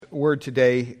word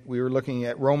today, we were looking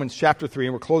at Romans chapter 3,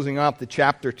 and we're closing out the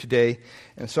chapter today.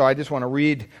 And so I just want to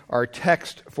read our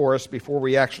text for us before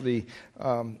we actually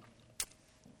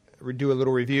do a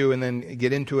little review and then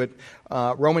get into it.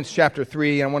 Romans chapter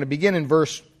 3, and I want to begin in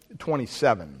verse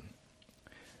 27.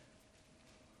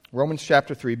 Romans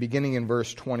chapter 3, beginning in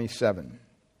verse 27.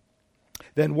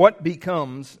 Then what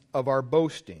becomes of our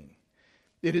boasting?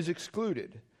 It is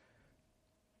excluded.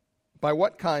 By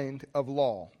what kind of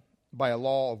law? By a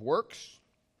law of works?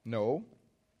 No,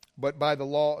 but by the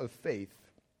law of faith.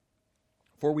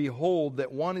 For we hold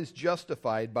that one is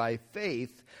justified by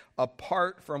faith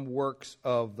apart from works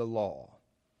of the law.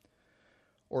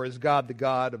 Or is God the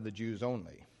God of the Jews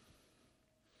only?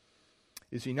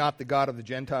 Is he not the God of the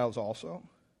Gentiles also?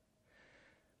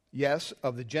 Yes,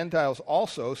 of the Gentiles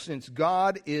also, since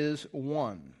God is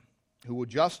one, who will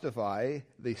justify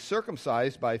the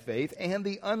circumcised by faith and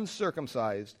the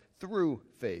uncircumcised through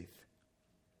faith.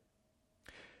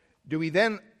 Do we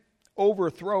then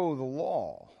overthrow the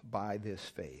law by this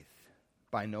faith?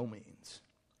 By no means.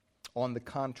 On the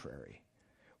contrary,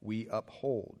 we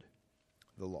uphold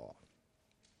the law.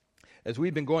 As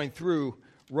we've been going through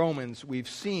Romans, we've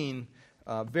seen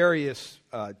various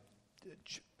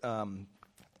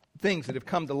things that have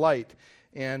come to light.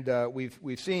 And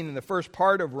we've seen in the first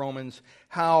part of Romans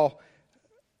how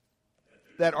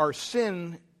that our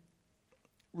sin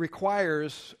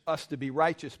requires us to be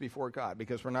righteous before God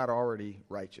because we're not already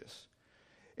righteous.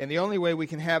 And the only way we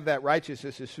can have that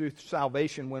righteousness is through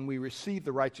salvation when we receive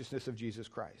the righteousness of Jesus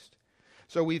Christ.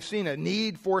 So we've seen a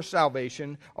need for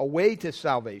salvation, a way to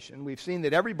salvation. We've seen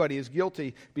that everybody is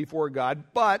guilty before God,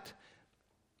 but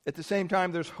at the same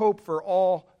time there's hope for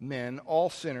all men, all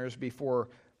sinners before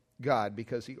God,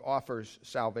 because he offers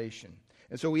salvation.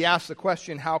 And so we ask the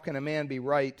question, how can a man be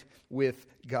right with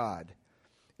God?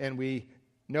 And we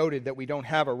noted that we don't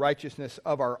have a righteousness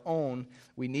of our own.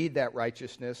 We need that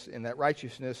righteousness, and that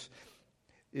righteousness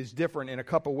is different in a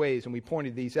couple ways, and we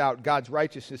pointed these out. God's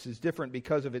righteousness is different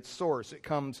because of its source. It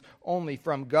comes only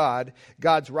from God.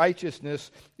 God's righteousness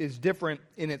is different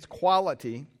in its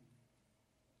quality.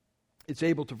 It's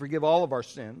able to forgive all of our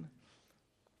sin.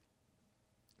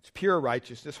 It's pure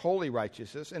righteousness, holy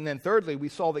righteousness. And then thirdly, we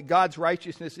saw that God's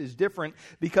righteousness is different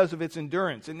because of its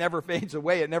endurance. It never fades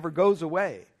away. It never goes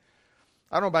away.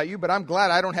 I don't know about you, but I'm glad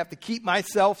I don't have to keep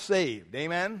myself saved.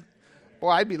 Amen? Boy,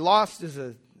 I'd be lost as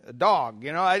a dog.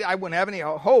 You know, I wouldn't have any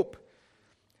hope.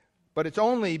 But it's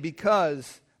only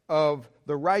because of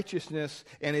the righteousness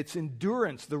and its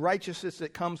endurance, the righteousness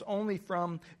that comes only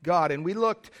from God. And we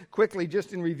looked quickly,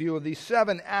 just in review, of these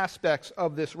 7 aspects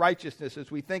of this righteousness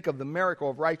as we think of the miracle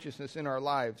of righteousness in our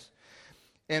lives.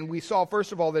 And we saw,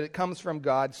 first of all, that it comes from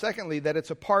God. Secondly, that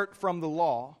it's apart from the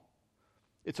law.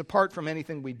 It's apart from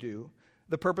anything we do.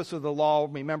 The purpose of the law,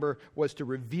 remember, was to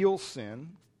reveal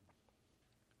sin.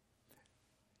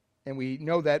 And we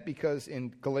know that because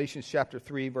in Galatians chapter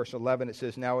 3, verse 11, it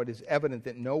says, "Now it is evident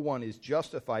that no one is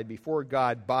justified before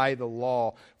God by the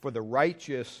law, for the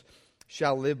righteous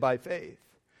shall live by faith."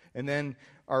 And then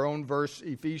our own verse,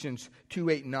 Ephesians 2,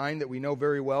 8, and 9, that we know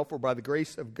very well, "For by the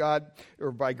grace of God,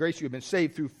 or by grace you have been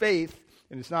saved through faith,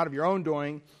 and it's not of your own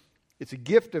doing, it's a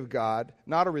gift of God,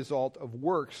 not a result of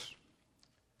works,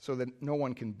 so that no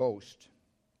one can boast."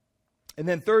 And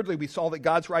then thirdly, we saw that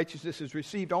God's righteousness is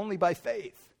received only by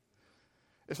faith.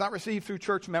 It's not received through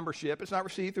church membership. It's not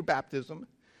received through baptism.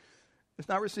 It's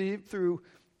not received through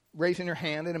raising your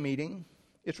hand in a meeting.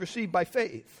 It's received by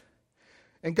faith.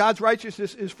 And God's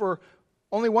righteousness is for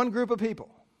only one group of people,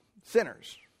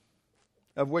 sinners,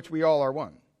 of which we all are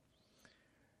one.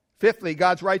 Fifthly,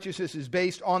 God's righteousness is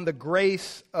based on the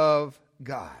grace of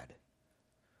God.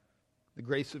 The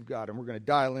grace of God. And we're going to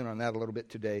dial in on that a little bit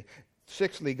today.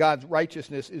 Sixthly, God's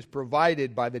righteousness is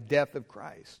provided by the death of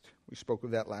Christ. We spoke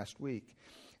of that last week.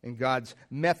 And God's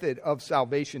method of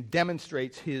salvation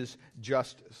demonstrates his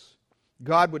justice.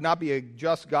 God would not be a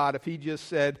just God if he just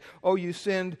said, "Oh, you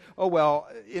sinned. Oh, well,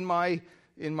 in my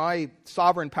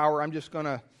sovereign power, I'm just going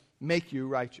to make you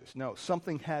righteous." No,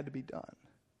 something had to be done.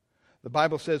 The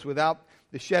Bible says without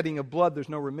the shedding of blood, there's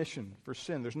no remission for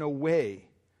sin. There's no way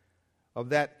of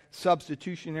that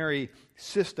substitutionary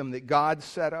system that God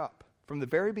set up from the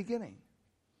very beginning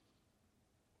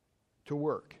to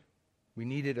work. We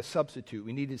needed a substitute.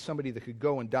 We needed somebody that could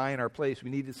go and die in our place. We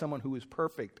needed someone who was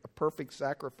perfect, a perfect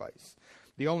sacrifice.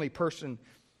 The only person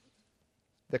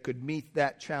that could meet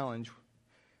that challenge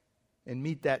and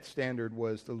meet that standard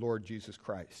was the Lord Jesus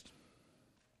Christ.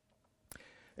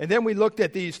 And then we looked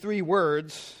at these 3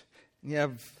 words. You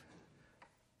have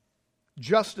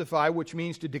justify, which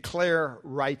means to declare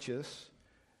righteous.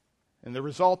 And the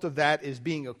result of that is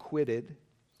being acquitted.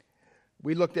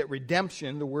 We looked at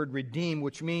redemption, the word redeem,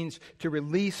 which means to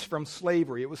release from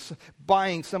slavery. It was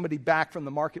buying somebody back from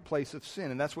the marketplace of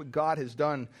sin. And that's what God has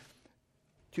done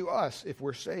to us if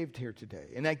we're saved here today.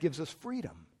 And that gives us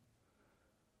freedom.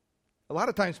 A lot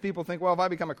of times people think, well, if I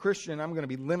become a Christian, I'm going to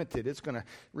be limited. It's going to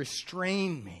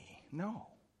restrain me. No.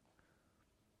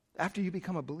 After you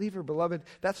become a believer, beloved,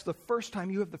 that's the first time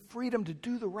you have the freedom to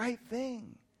do the right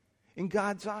thing in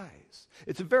God's eyes.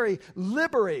 It's a very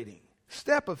liberating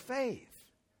step of faith.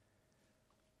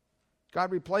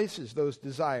 God replaces those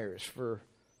desires for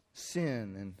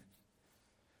sin and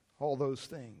all those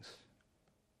things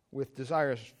with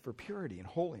desires for purity and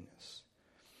holiness.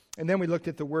 And then we looked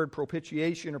at the word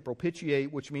propitiation or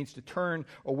propitiate, which means to turn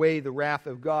away the wrath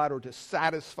of God or to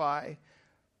satisfy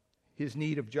his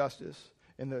need of justice.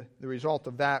 And the result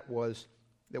of that was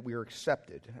that we were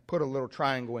accepted. I put a little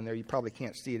triangle in there. You probably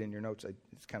can't see it in your notes.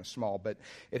 It's kind of small. But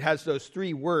it has those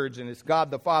three words, and it's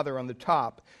God the Father on the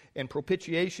top. And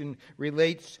propitiation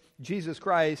relates Jesus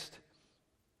Christ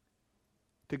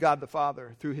to God the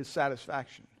Father through his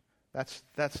satisfaction. That's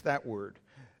that word.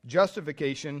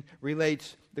 Justification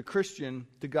relates the Christian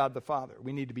to God the Father.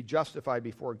 We need to be justified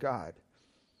before God.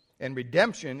 And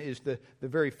redemption is the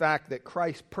very fact that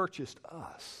Christ purchased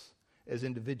us as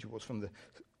individuals from the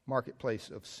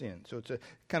marketplace of sin. So it's a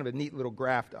kind of a neat little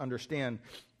graph to understand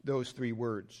those three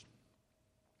words.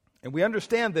 And we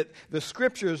understand that the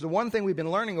Scriptures, the one thing we've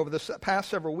been learning over the past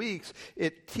several weeks,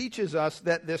 it teaches us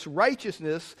that this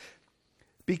righteousness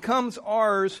becomes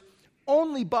ours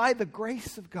only by the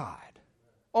grace of God.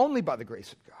 Only by the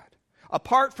grace of God.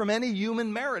 Apart from any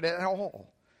human merit at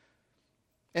all.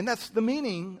 And that's the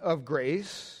meaning of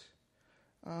grace.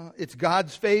 It's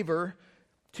God's favor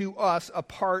to us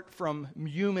apart from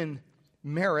human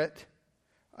merit.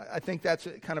 I think that's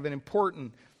kind of an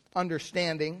important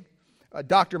understanding.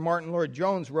 Dr. Martin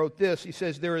Lloyd-Jones wrote this. He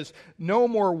says, there is no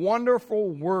more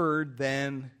wonderful word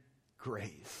than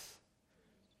grace.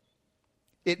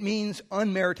 It means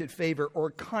unmerited favor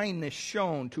or kindness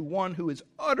shown to one who is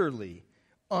utterly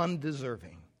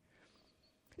undeserving.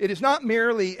 It is not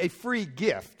merely a free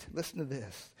gift, listen to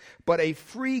this, but a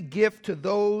free gift to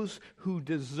those who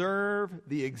deserve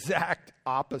the exact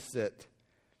opposite.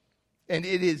 And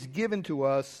it is given to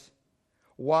us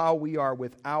while we are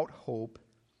without hope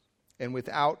and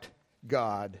without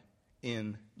God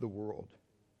in the world.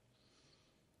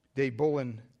 Dave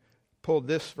Bullen pulled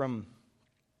this from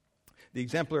The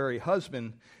Exemplary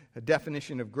Husband, a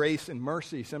definition of grace and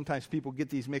mercy. Sometimes people get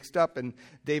these mixed up. And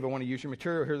Dave, I want to use your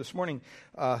material here this morning.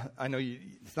 I know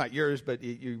it's not yours, but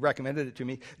you recommended it to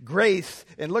me. Grace,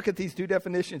 and look at these two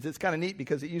definitions. It's kind of neat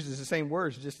because it uses the same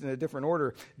words, just in a different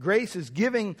order. Grace is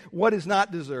giving what is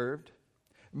not deserved.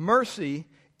 Mercy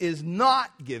is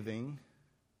not giving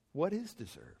what is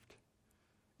deserved.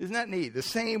 Isn't that neat? The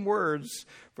same words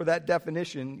for that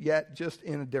definition, yet just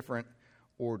in a different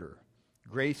order.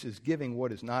 Grace is giving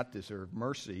what is not deserved.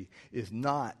 Mercy is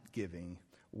not giving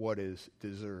what is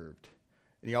deserved.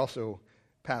 And he also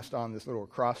passed on this little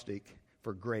acrostic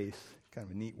for grace, kind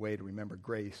of a neat way to remember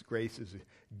grace. Grace is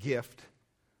a gift.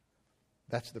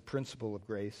 That's the principle of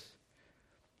grace.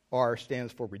 R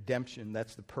stands for redemption.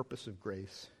 That's the purpose of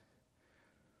grace.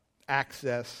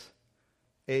 Access.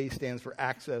 A stands for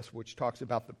access, which talks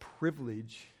about the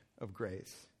privilege of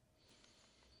grace.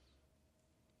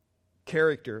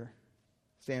 Character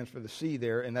stands for the C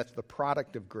there, and that's the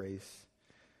product of grace.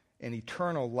 And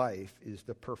eternal life is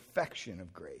the perfection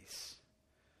of grace.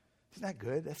 Isn't that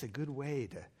good? That's a good way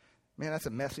to, man, that's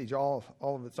a message all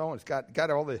of its own. It's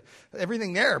got all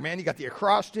everything there, man. You got the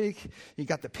acrostic, you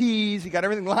got the P's, you got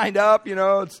everything lined up, you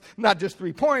know. It's not just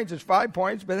 3 points, it's 5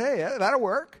 points, but hey, that'll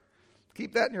work.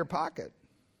 Keep that in your pocket.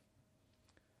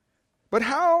 But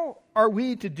how are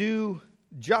we to do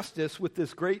justice with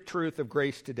this great truth of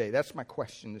grace today? That's my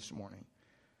question this morning.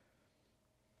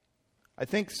 I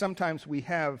think sometimes we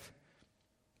have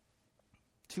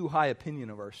too high opinion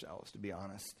of ourselves, to be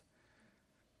honest,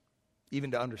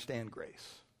 even to understand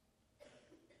grace,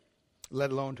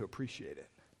 let alone to appreciate it.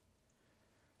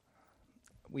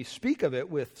 We speak of it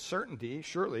with certainty,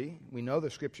 surely. We know the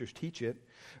Scriptures teach it.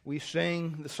 We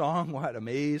sing the song, what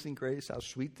amazing grace, how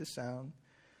sweet the sound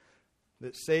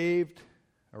that saved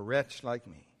a wretch like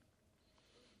me.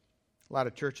 A lot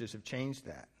of churches have changed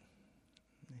that.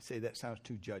 They say that sounds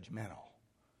too judgmental.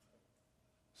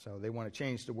 So they want to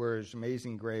change the words,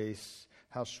 amazing grace,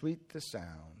 how sweet the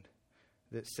sound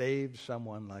that saved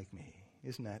someone like me.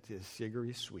 Isn't that just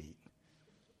sugary sweet?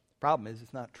 Problem is,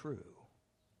 it's not true.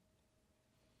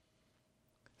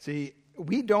 See,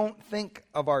 we don't think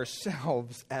of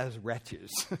ourselves as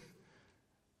wretches.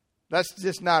 That's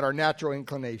just not our natural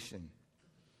inclination.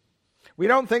 We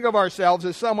don't think of ourselves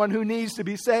as someone who needs to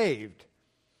be saved.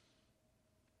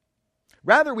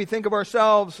 Rather, we think of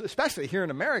ourselves, especially here in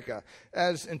America,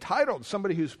 as entitled,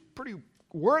 somebody who's pretty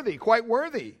worthy, quite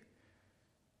worthy.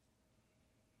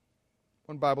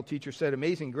 One Bible teacher said,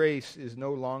 amazing grace is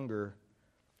no longer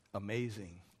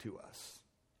amazing to us.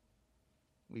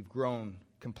 We've grown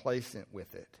complacent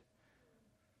with it.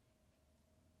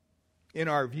 In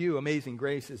our view, amazing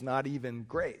grace is not even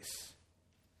grace.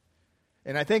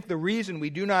 And I think the reason we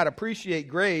do not appreciate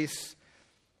grace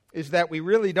is that we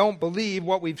really don't believe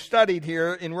what we've studied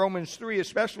here in Romans 3,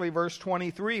 especially verse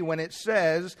 23, when it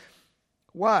says,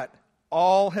 what?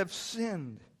 All have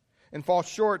sinned and fall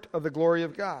short of the glory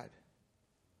of God.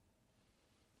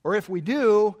 Or if we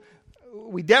do,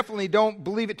 we definitely don't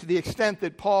believe it to the extent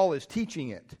that Paul is teaching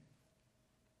it.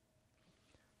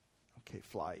 Okay,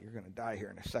 Fly, you're going to die here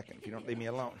in a second if you don't leave me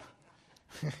alone.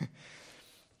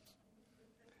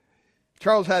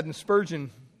 Charles Haddon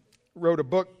Spurgeon wrote a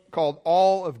book called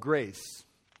All of Grace.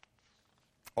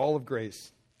 All of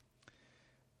Grace.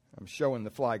 I'm showing the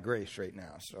Fly grace right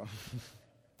now. So,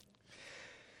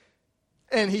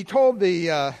 and he told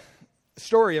the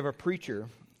story of a preacher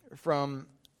from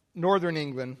northern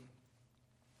England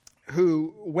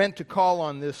who went to call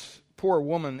on this poor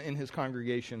woman in his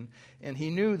congregation, and he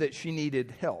knew that she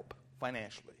needed help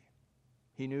financially.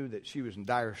 He knew that she was in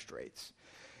dire straits.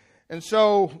 And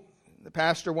so the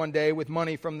pastor one day, with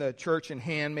money from the church in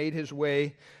hand, made his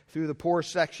way through the poor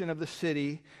section of the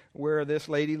city where this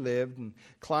lady lived and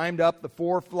climbed up the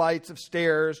 4 flights of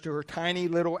stairs to her tiny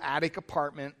little attic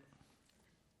apartment.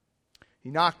 He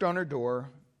knocked on her door,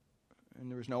 and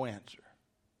there was no answer.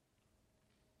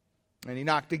 And he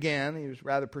knocked again. He was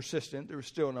rather persistent. There was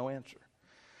still no answer.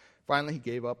 Finally, he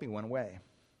gave up. He went away.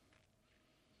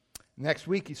 Next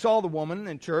week, he saw the woman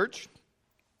in church,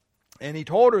 and he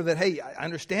told her that, hey, I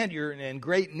understand you're in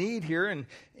great need here, and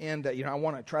I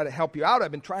want to try to help you out. I've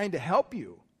been trying to help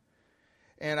you.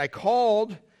 And I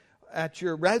called at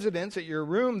your residence, at your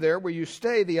room there where you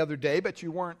stay the other day, but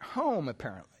you weren't home,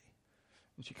 apparently.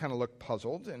 And she kind of looked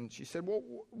puzzled, and she said, well,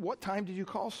 what time did you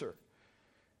call, sir?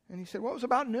 And he said, well, it was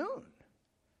about noon.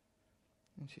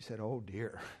 And she said, oh,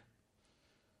 dear.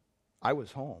 I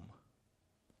was home,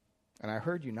 and I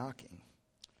heard you knocking.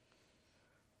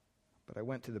 But I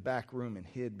went to the back room and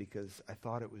hid because I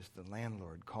thought it was the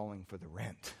landlord calling for the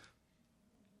rent.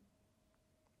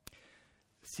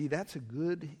 See, that's a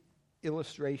good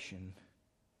illustration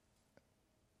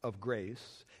of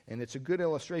grace, and it's a good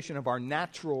illustration of our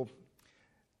natural,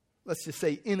 let's just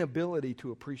say, inability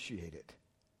to appreciate it.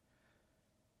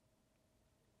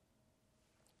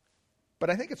 But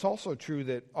I think it's also true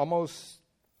that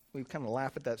we kind of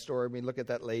laugh at that story. We look at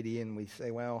that lady and we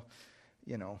say, well,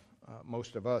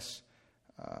 most of us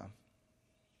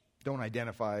don't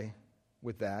identify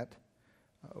with that.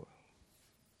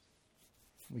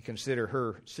 We consider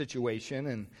her situation,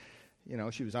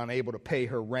 and, she was unable to pay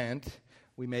her rent.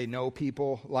 We may know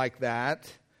people like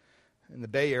that. In the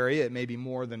Bay Area, it may be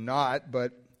more than not,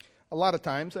 but a lot of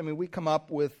times, we come up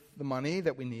with the money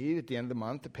that we need at the end of the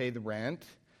month to pay the rent.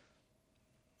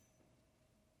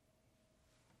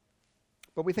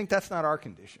 But we think that's not our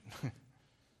condition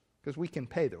because we can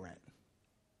pay the rent.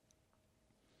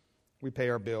 We pay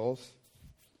our bills.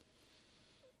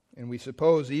 And we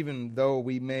suppose, even though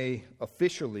we may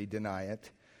officially deny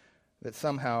it, that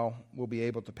somehow we'll be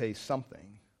able to pay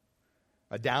something,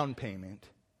 a down payment,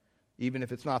 even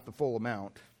if it's not the full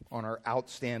amount, on our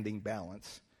outstanding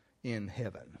balance in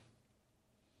heaven.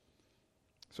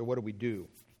 So what do?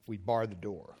 We bar the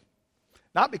door.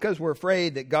 Not because we're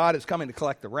afraid that God is coming to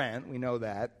collect the rent. We know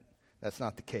that. That's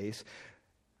not the case.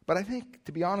 But I think,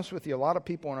 to be honest with you, a lot of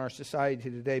people in our society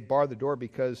today bar the door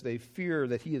because they fear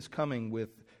that He is coming with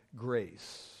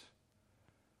grace.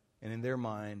 And in their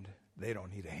mind, they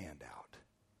don't need a handout.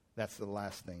 That's the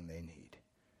last thing they need.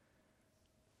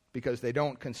 Because they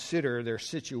don't consider their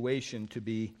situation to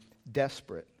be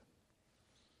desperate.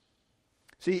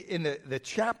 See, in the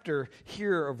chapter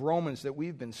here of Romans that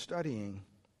we've been studying,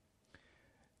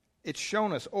 it's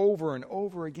shown us over and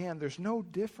over again, there's no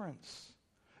difference.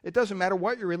 It doesn't matter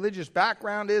what your religious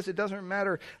background is. It doesn't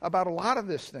matter about a lot of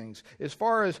these things. As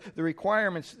far as the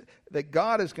requirements that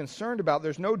God is concerned about,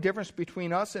 there's no difference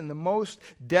between us and the most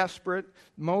desperate,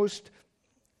 most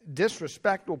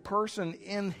disrespectful person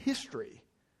in history.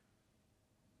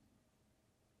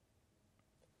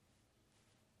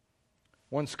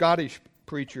 One Scottish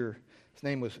preacher, his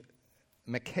name was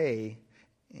Mackay,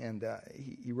 and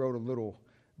he wrote a little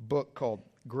book called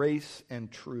Grace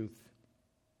and Truth.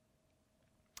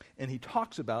 And he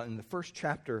talks about in the first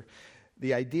chapter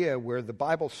the idea where the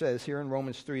Bible says here in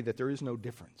Romans 3 that there is no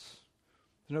difference.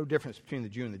 There's no difference between the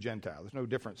Jew and the Gentile. There's no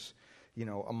difference,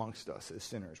 amongst us as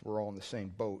sinners. We're all in the same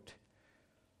boat.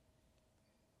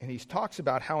 And he talks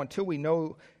about how until we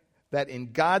know that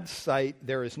in God's sight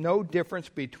there is no difference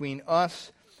between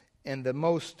us and the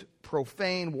most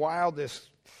profane, wildest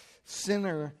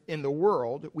sinner in the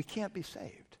world, we can't be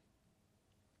saved.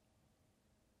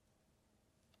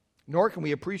 Nor can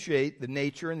we appreciate the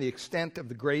nature and the extent of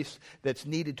the grace that's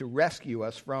needed to rescue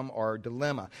us from our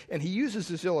dilemma. And he uses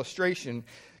this illustration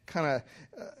kind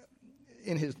of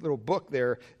in his little book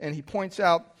there, and he points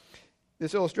out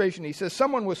this illustration. He says,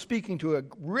 someone was speaking to a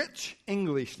rich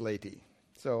English lady.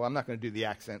 So I'm not going to do the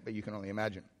accent, but you can only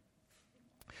imagine.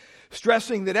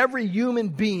 Stressing that every human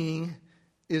being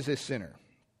is a sinner.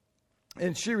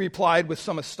 And she replied with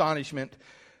some astonishment,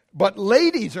 but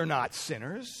ladies are not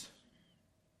sinners.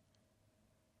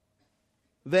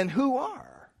 Then who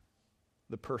are?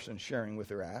 The person sharing with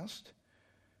her asked.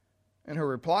 And her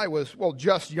reply was, well,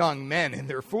 just young men in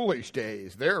their foolish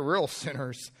days. They're real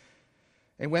sinners.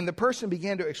 And when the person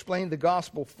began to explain the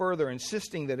gospel further,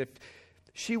 insisting that if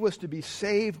she was to be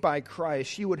saved by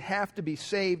Christ, she would have to be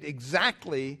saved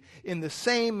exactly in the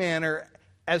same manner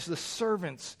as the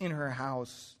servants in her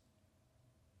house.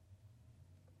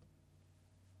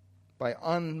 By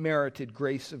unmerited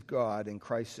grace of God in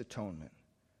Christ's atonement.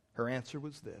 Her answer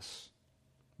was this.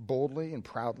 Boldly and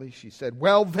proudly she said,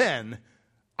 well then,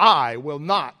 I will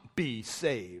not be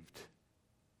saved.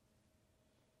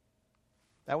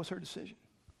 That was her decision.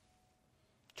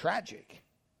 Tragic.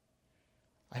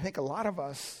 I think a lot of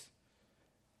us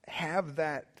have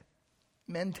that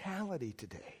mentality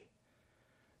today.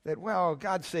 That, well,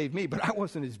 God saved me, but I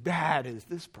wasn't as bad as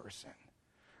this person.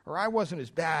 Or I wasn't as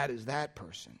bad as that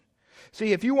person.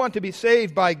 See, if you want to be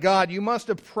saved by God, you must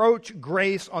approach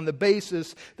grace on the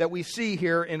basis that we see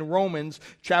here in Romans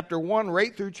chapter 1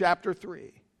 right through chapter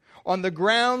 3. On the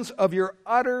grounds of your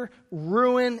utter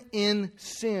ruin in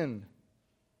sin.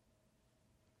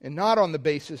 And not on the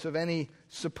basis of any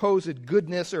supposed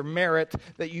goodness or merit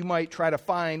that you might try to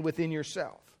find within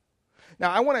yourself. Now,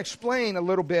 I want to explain a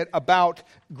little bit about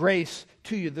grace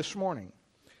to you this morning.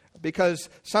 Because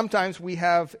sometimes we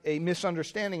have a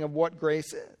misunderstanding of what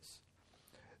grace is.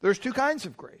 There's two kinds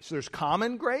of grace. There's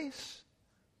common grace.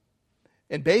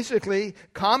 And basically,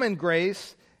 common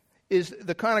grace is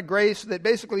the kind of grace that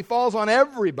basically falls on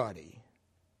everybody.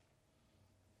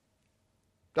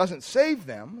 Doesn't save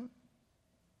them,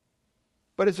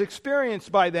 but is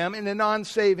experienced by them in a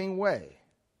non-saving way.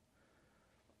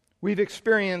 We've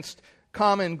experienced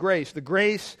common grace, the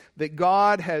grace that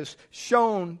God has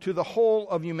shown to the whole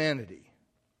of humanity.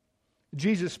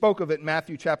 Jesus spoke of it in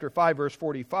Matthew chapter 5, verse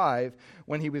 45,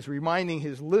 when he was reminding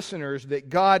his listeners that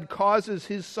God causes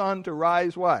his sun to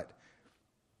rise what?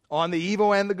 On the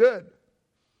evil and the good.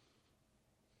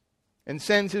 And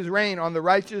sends his rain on the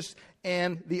righteous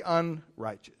and the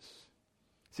unrighteous.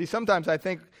 See, sometimes I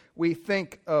think we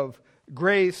think of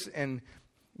grace and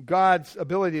God's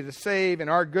ability to save and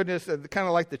our goodness, kind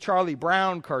of like the Charlie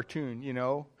Brown cartoon,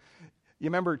 You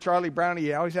remember Charlie Brown?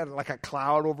 He always had like a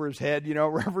cloud over his head,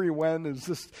 wherever he went. It's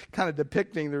just kind of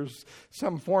depicting there's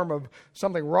some form of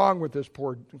something wrong with this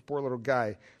poor little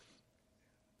guy.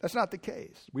 That's not the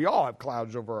case. We all have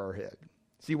clouds over our head.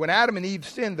 See, when Adam and Eve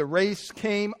sinned, the race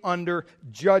came under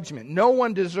judgment. No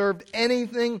one deserved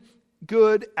anything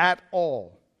good at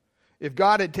all. If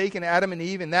God had taken Adam and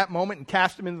Eve in that moment and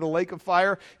cast them into the lake of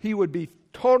fire, he would be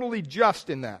totally just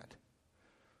in that.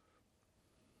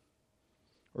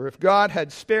 Or if God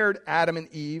had spared Adam and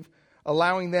Eve,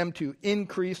 allowing them to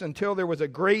increase until there was a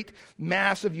great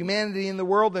mass of humanity in the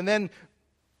world and then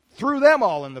threw them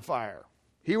all in the fire,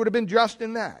 he would have been just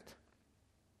in that.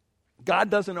 God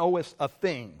doesn't owe us a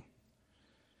thing.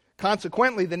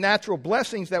 Consequently, the natural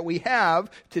blessings that we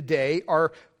have today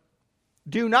are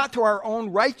due not to our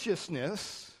own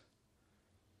righteousness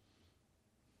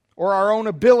or our own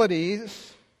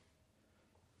abilities,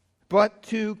 but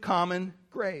to common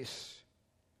grace.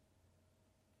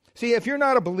 See, if you're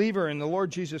not a believer in the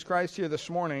Lord Jesus Christ here this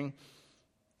morning,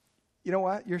 you know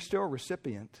what? You're still a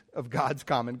recipient of God's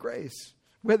common grace,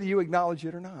 whether you acknowledge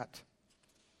it or not.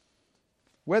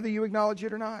 Whether you acknowledge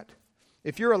it or not.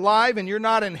 If you're alive and you're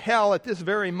not in hell at this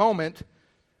very moment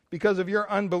because of your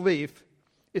unbelief,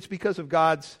 it's because of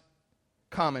God's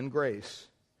common grace.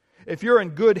 If you're in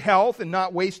good health and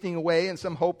not wasting away in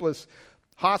some hopeless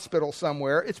hospital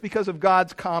somewhere, it's because of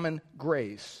God's common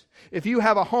grace. If you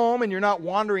have a home and you're not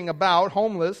wandering about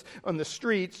homeless on the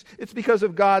streets, it's because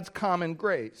of God's common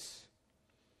grace.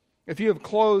 If you have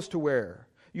clothes to wear,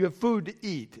 you have food to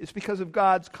eat, it's because of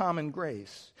God's common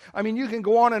grace. I mean, you can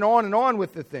go on and on and on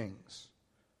with the things.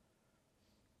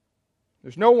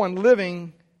 There's no one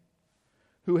living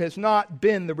who has not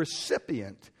been the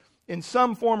recipient in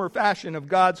some form or fashion of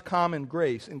God's common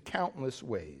grace in countless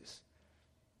ways.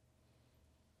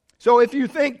 So if you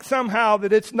think somehow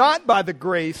that it's not by the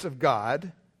grace of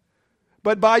God,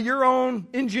 but by your own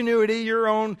ingenuity, your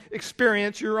own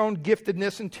experience, your own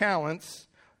giftedness and talents,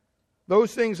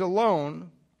 those things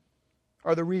alone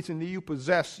are the reason that you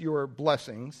possess your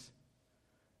blessings,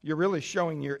 you're really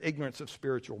showing your ignorance of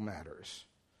spiritual matters.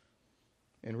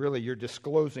 And really you're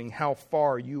disclosing how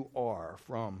far you are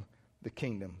from the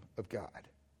kingdom of God.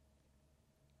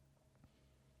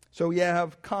 So you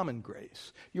have common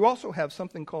grace. You also have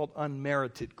something called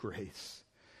unmerited grace.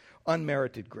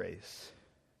 Unmerited grace.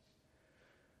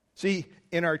 See,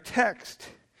 in our text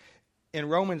in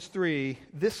Romans 3,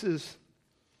 this is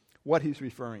what he's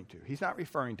referring to. He's not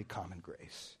referring to common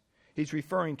grace. He's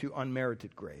referring to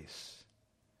unmerited grace.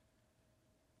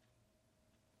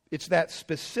 It's that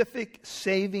specific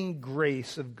saving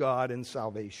grace of God in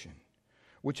salvation,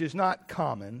 which is not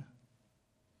common,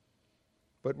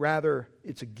 but rather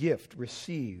it's a gift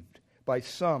received by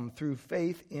some through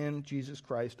faith in Jesus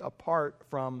Christ apart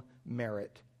from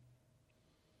merit.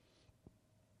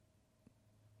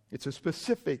 It's a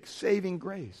specific saving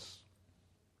grace.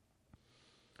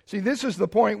 See, this is the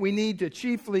point we need to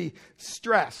chiefly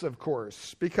stress, of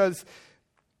course, because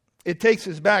it takes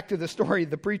us back to the story of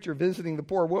the preacher visiting the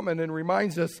poor woman and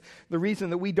reminds us the reason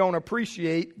that we don't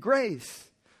appreciate grace.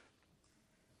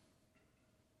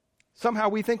 Somehow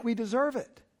we think we deserve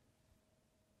it.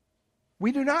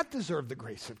 We do not deserve the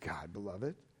grace of God,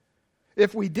 beloved.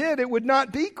 If we did, it would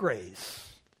not be grace.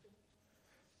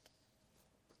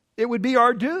 It would be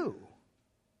our due.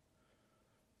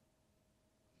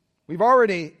 We've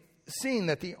already seen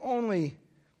that the only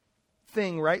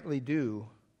thing rightly due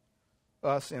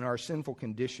us in our sinful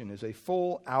condition is a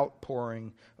full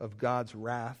outpouring of God's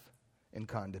wrath and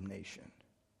condemnation.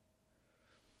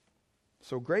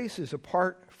 So grace is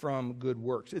apart from good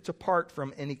works. It's apart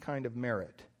from any kind of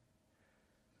merit.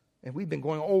 And we've been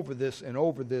going over this and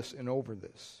over this and over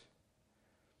this.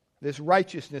 This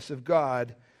righteousness of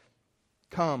God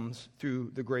comes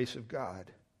through the grace of God.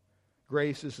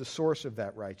 Grace is the source of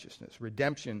that righteousness.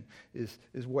 Redemption is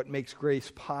what makes grace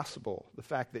possible. The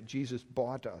fact that Jesus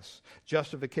bought us.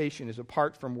 Justification is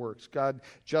apart from works. God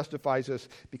justifies us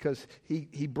because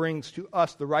He brings to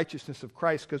us the righteousness of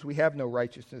Christ because we have no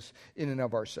righteousness in and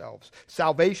of ourselves.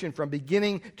 Salvation from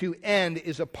beginning to end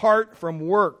is apart from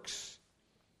works.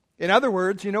 In other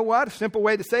words, you know what? A simple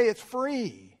way to say it's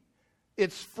free.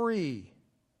 It's free.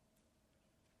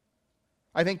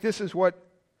 I think this is what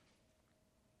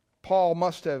Paul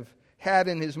must have had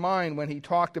in his mind when he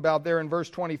talked about there in verse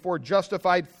 24,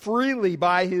 justified freely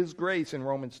by his grace in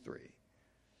Romans 3.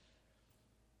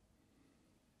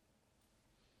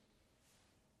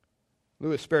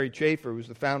 Louis Sperry Chafer, who's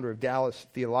the founder of Dallas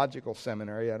Theological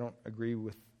Seminary, I don't agree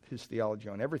with his theology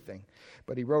on everything,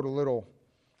 but he wrote a little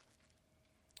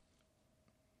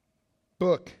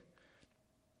book.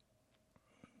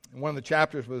 And one of the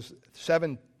chapters was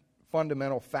 7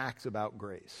 fundamental facts about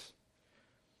grace.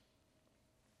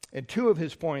 And 2 of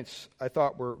his points I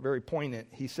thought were very poignant.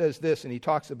 He says this, and he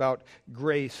talks about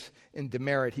grace and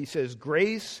demerit. He says,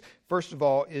 grace, first of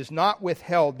all, is not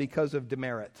withheld because of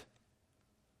demerit.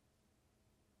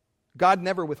 God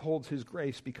never withholds His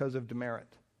grace because of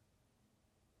demerit.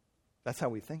 That's how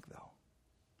we think, though.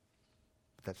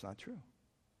 But that's not true.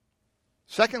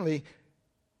 Secondly,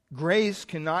 grace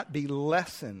cannot be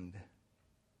lessened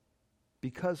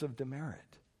because of demerit.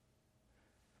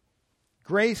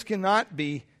 Grace cannot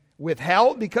be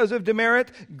withheld because of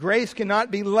demerit. Grace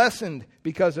cannot be lessened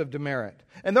because of demerit.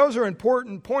 And those are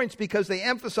important points because they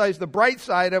emphasize the bright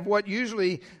side of what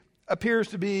usually appears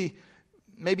to be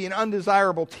maybe an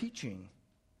undesirable teaching.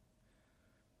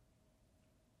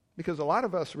 Because a lot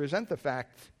of us resent the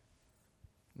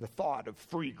thought of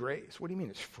free grace. What do you mean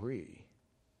it's free?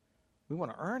 We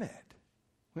want to earn it.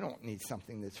 We don't need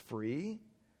something that's free.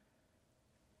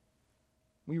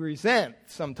 We resent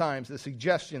sometimes the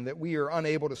suggestion that we are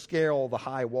unable to scale the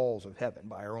high walls of heaven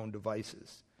by our own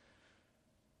devices.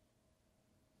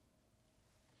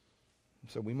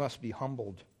 So we must be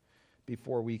humbled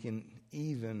before we can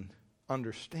even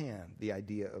understand the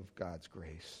idea of God's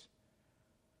grace.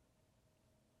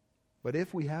 But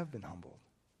if we have been humbled,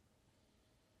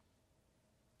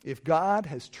 if God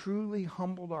has truly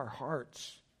humbled our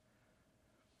hearts,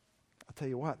 I'll tell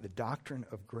you what, the doctrine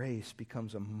of grace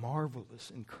becomes a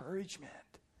marvelous encouragement.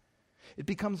 It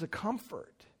becomes a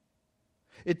comfort.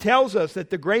 It tells us that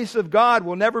the grace of God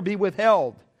will never be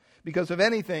withheld because of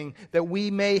anything that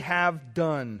we may have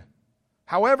done,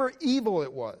 however evil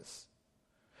it was.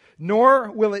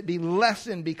 nor will it be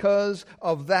lessened because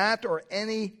of that or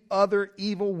any other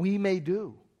evil we may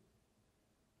do.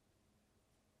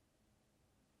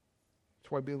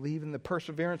 That's why we believe in the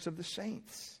perseverance of the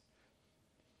saints.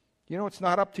 You know, it's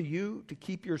not up to you to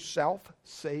keep yourself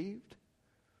saved.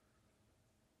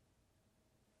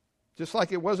 Just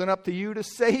like it wasn't up to you to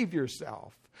save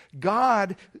yourself.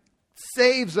 God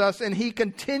saves us and He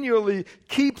continually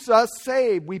keeps us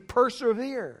saved. We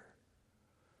persevere.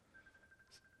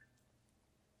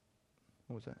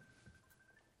 What was that?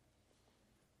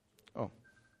 Oh.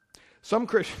 Some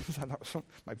Christians, I thought it was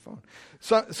my phone.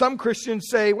 Some Christians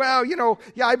say, well, you know,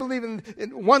 yeah, I believe in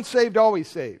once saved, always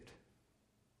saved.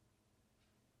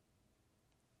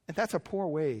 And that's a poor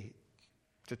way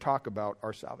to talk about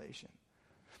our salvation.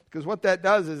 Because what that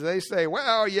does is they say,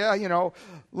 well, yeah, you know,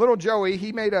 little Joey,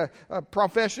 he made a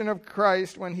profession of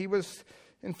Christ when he was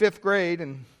in 5th grade.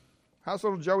 And how's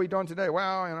little Joey doing today?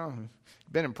 Well, you know,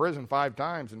 been in prison 5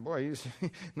 times. And boy, he's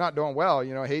not doing well.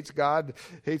 You know, hates God,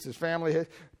 hates his family.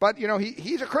 But, you know,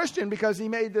 he's a Christian because he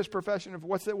made this profession of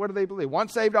what do they believe?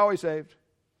 Once saved, always saved.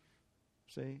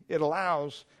 See, it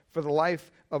allows for the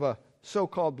life of a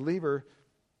so-called believer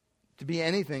to be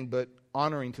anything but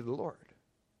honoring to the Lord.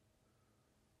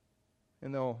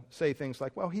 And they'll say things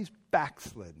like, well, he's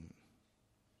backslidden.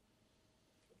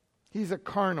 He's a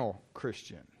carnal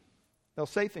Christian. They'll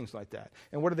say things like that.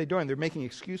 And what are they doing? They're making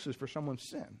excuses for someone's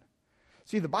sin.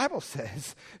 See, the Bible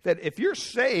says that if you're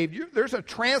saved, there's a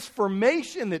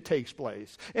transformation that takes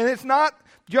place. And it's not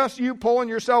just you pulling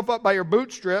yourself up by your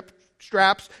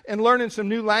bootstraps and learning some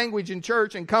new language in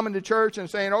church and coming to church and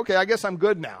saying, okay, I guess I'm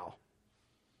good now.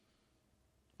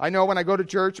 I know when I go to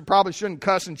church, I probably shouldn't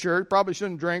cuss in church, probably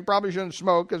shouldn't drink, probably shouldn't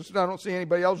smoke, because I don't see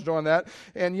anybody else doing that.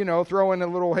 And, you know, throw in a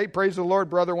little, hey, praise the Lord,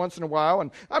 brother, once in a while.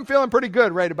 And I'm feeling pretty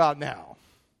good right about now.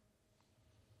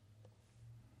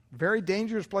 Very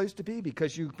dangerous place to be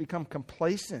because you become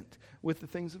complacent with the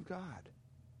things of God.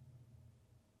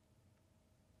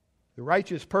 The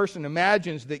righteous person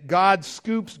imagines that God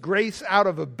scoops grace out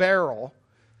of a barrel,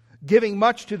 giving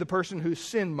much to the person who's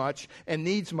sinned much and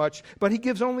needs much, but He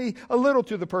gives only a little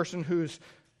to the person who's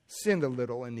sinned a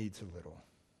little and needs a little.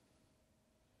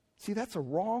 See, that's a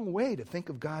wrong way to think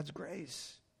of God's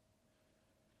grace.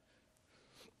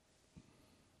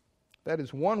 That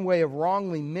is one way of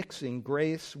wrongly mixing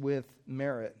grace with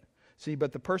merit. See,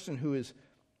 but the person who is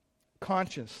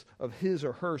conscious of his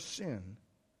or her sin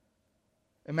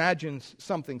imagines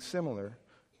something similar,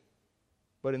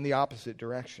 but in the opposite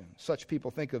direction. Such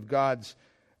people think of God's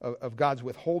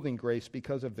withholding grace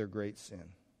because of their great sin.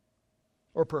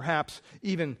 Or perhaps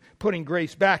even putting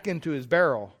grace back into His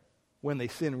barrel when they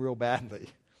sin real badly,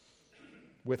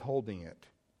 withholding it.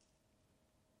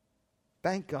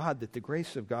 Thank God that the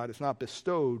grace of God is not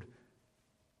bestowed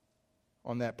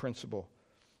on that principle.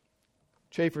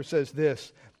 Schaeffer says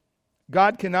this,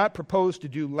 God cannot propose to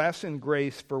do less in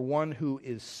grace for one who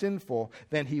is sinful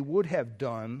than He would have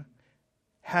done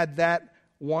had that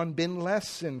one been less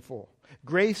sinful.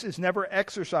 Grace is never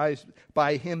exercised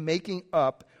by Him making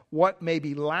up what may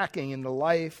be lacking in the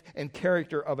life and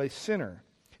character of a sinner.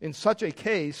 In such a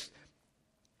case,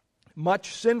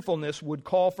 much sinfulness would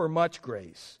call for much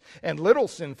grace, and little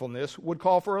sinfulness would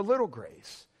call for a little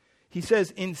grace. He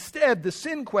says, instead, the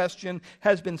sin question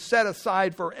has been set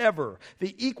aside forever.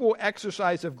 The equal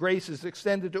exercise of grace is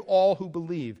extended to all who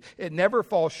believe. It never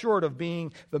falls short of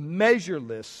being the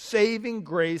measureless, saving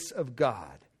grace of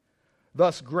God.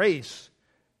 Thus, grace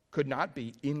could not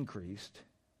be increased,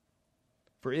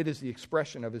 for it is the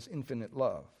expression of His infinite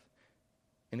love.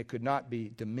 And it could not be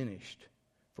diminished,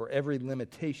 for every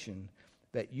limitation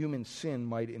that human sin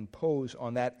might impose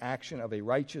on that action of a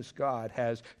righteous God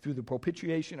has, through the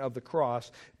propitiation of the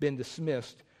cross, been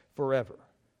dismissed forever.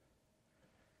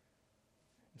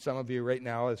 Some of you right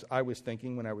now, as I was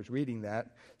thinking when I was reading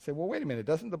that, say, well, wait a minute,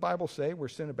 doesn't the Bible say where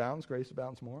sin abounds, grace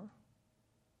abounds more?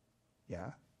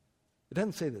 Yeah. It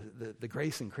doesn't say the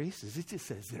grace increases. It just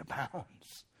says it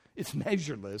abounds. It's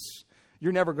measureless.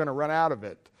 You're never going to run out of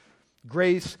it.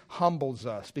 Grace humbles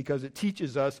us because it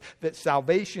teaches us that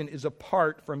salvation is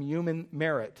apart from human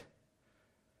merit.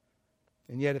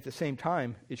 And yet at the same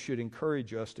time, it should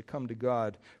encourage us to come to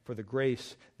God for the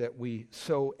grace that we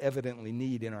so evidently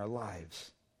need in our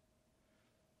lives.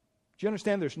 Do you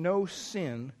understand there's no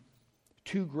sin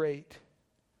too great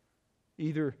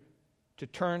either to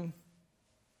turn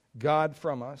God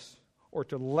from us or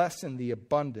to lessen the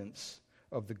abundance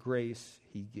of the grace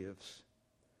He gives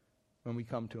when we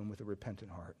come to Him with a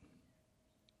repentant heart?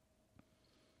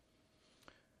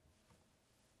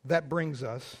 That brings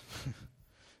us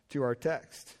to our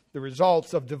text, the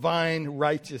results of divine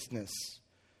righteousness.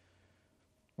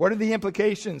 What are the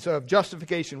implications of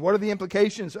justification? What are the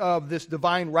implications of this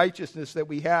divine righteousness that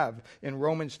we have in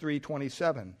Romans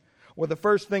 3:27? Well, the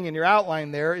first thing in your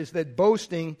outline there is that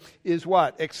boasting is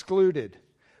what? Excluded.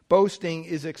 Boasting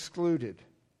is excluded.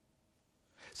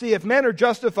 See, if men are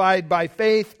justified by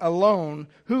faith alone,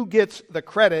 who gets the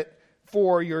credit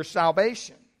for your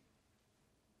salvation?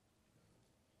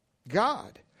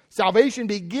 God. Salvation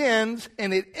begins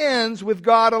and it ends with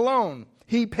God alone.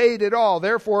 He paid it all.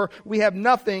 Therefore, we have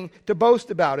nothing to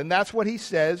boast about. And that's what he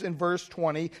says in verse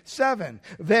 27.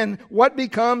 Then what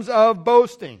becomes of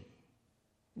boasting?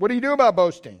 What do you do about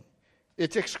boasting?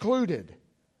 It's excluded.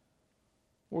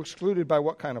 We're excluded by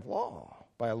what kind of law?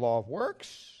 By a law of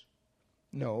works?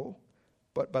 No,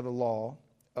 but by the law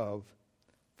of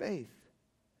faith.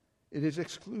 It is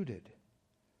excluded.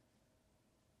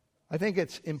 I think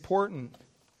it's important,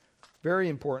 very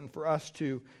important for us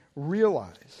to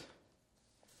realize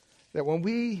that when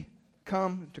we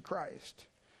come to Christ,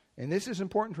 and this is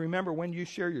important to remember when you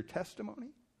share your testimony.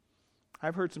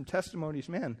 I've heard some testimonies,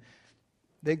 man,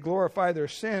 they glorify their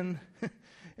sin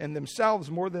and themselves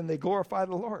more than they glorify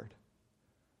the Lord.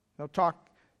 They'll talk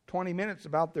 20 minutes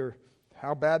about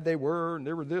how bad they were, and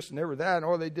they were this and they were that, and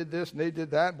oh, they did this and they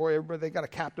did that. Boy, everybody, they got a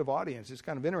captive audience. It's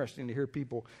kind of interesting to hear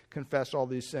people confess all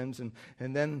these sins, and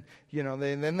then,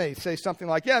 then they say something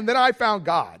like, yeah, and then I found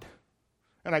God,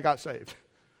 and I got saved.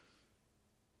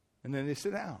 And then they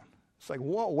sit down. It's like,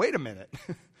 whoa, wait a minute.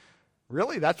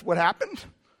 Really? That's what happened?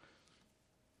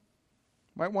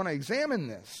 Might want to examine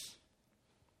this.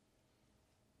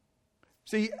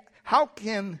 See, how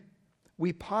can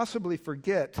we possibly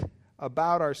forget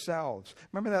about ourselves?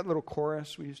 Remember that little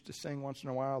chorus we used to sing once in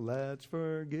a while? Let's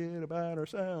forget about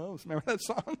ourselves. Remember that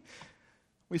song?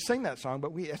 We sing that song,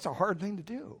 but it's a hard thing to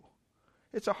do.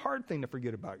 It's a hard thing to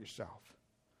forget about yourself.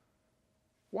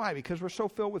 Why? Because we're so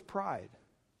filled with pride.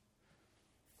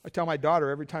 I tell my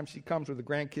daughter every time she comes with the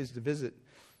grandkids to visit,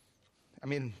 I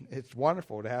mean, it's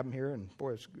wonderful to have them here, and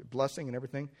boy, it's a blessing and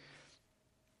everything.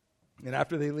 And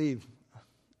after they leave,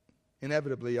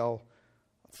 inevitably I'll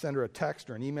send her a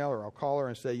text or an email, or I'll call her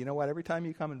and say, you know what, every time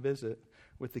you come and visit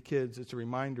with the kids, it's a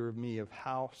reminder of me of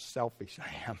how selfish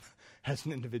I am as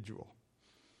an individual.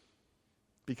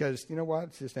 Because, you know what,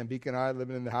 it's just Ambika and I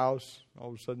living in the house. All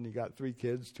of a sudden you got 3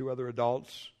 kids, 2 other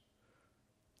adults.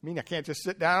 I mean, I can't just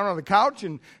sit down on the couch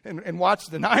and watch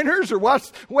the Niners or wait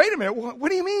a minute,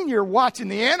 what do you mean you're watching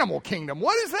the Animal Kingdom?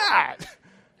 What is that?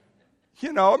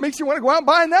 It makes you want to go out and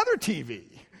buy another TV.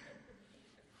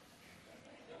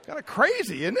 Kind of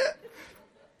crazy, isn't it?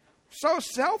 So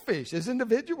selfish as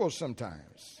individuals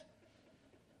sometimes.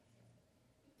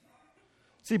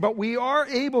 See, but we are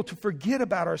able to forget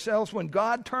about ourselves when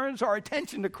God turns our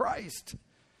attention to Christ.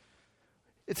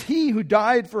 It's He who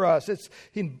died for us.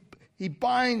 He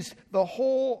binds the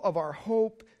whole of our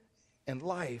hope and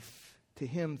life to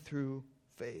Him through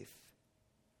faith.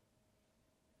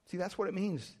 See, that's what it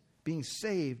means, being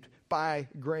saved by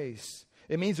grace.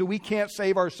 It means that we can't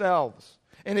save ourselves.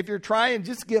 And if you're trying,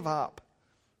 just give up,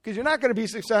 because you're not going to be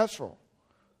successful.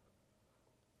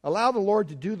 Allow the Lord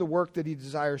to do the work that He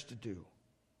desires to do.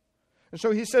 And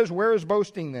so He says, where is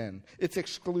boasting then? It's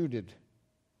excluded.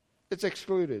 It's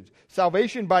excluded.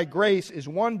 Salvation by grace is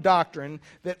one doctrine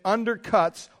that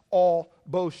undercuts all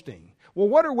boasting. Well,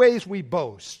 what are ways we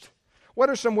boast? What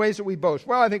are some ways that we boast?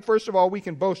 Well, I think first of all, we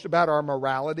can boast about our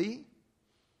morality.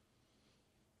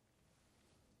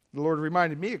 The Lord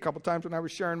reminded me a couple times when I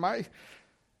was sharing my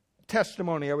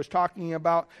testimony. I was talking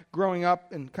about growing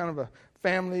up in kind of a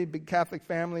family, big Catholic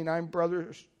family,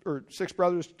 6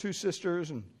 brothers, 2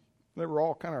 sisters, and they were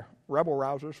all kind of rebel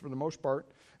rousers for the most part,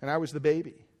 and I was the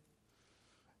baby.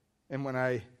 And when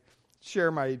I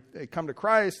come to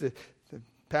Christ, the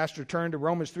pastor turned to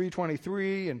Romans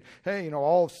 3:23, and hey,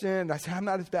 all have sinned. I said, I'm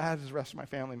not as bad as the rest of my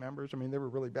family members. I mean, they were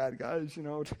really bad guys,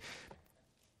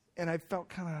 And I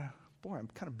felt I'm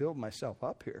kind of building myself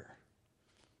up here.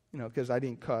 Because I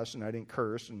didn't cuss and I didn't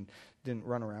curse and didn't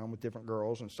run around with different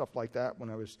girls and stuff like that when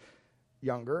I was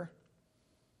younger.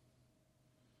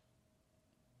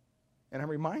 And I'm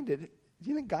reminded, do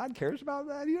you think God cares about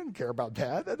that? He doesn't care about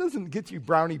that. That doesn't get you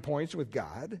brownie points with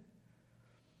God.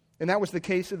 And that was the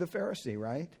case of the Pharisee,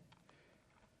 right?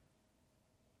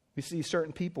 We see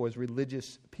certain people as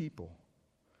religious people.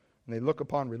 And they look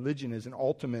upon religion as an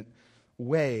ultimate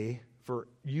way for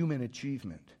human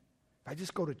achievement. If I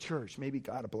just go to church, maybe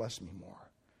God will bless me more.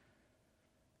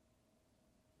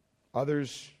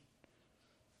 Others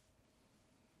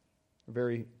are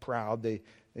very proud. They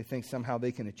think somehow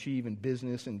they can achieve in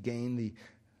business and gain the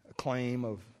acclaim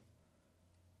of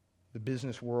the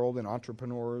business world and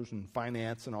entrepreneurs and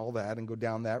finance and all that and go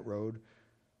down that road.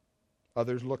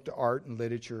 Others look to art and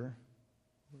literature,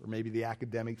 or maybe the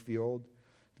academic field,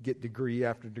 to get degree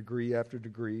after degree after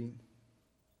degree.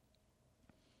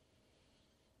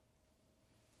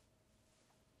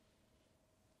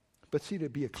 But see, to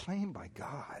be acclaimed by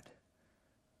God,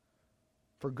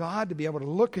 for God to be able to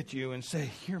look at you and say,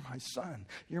 you're my son,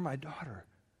 you're my daughter.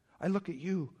 I look at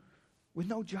you with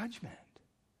no judgment.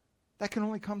 That can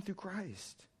only come through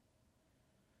Christ.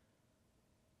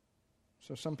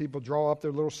 So some people draw up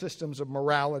their little systems of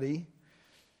morality,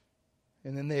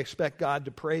 and then they expect God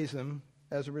to praise them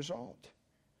as a result.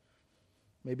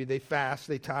 Maybe they fast,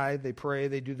 they tithe, they pray,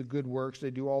 they do the good works,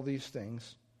 they do all these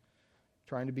things,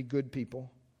 trying to be good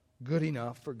people, good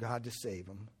enough for God to save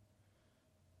them.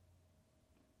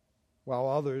 While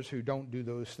others who don't do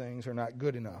those things are not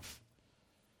good enough.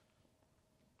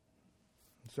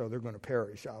 So they're going to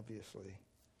perish, obviously.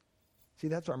 See,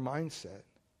 that's our mindset.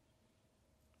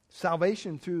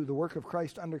 Salvation through the work of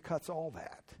Christ undercuts all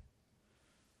that.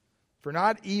 For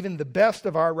not even the best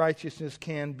of our righteousness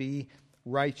can be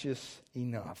righteous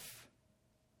enough.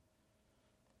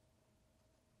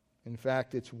 In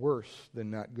fact, it's worse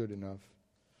than not good enough.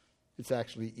 It's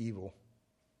actually evil,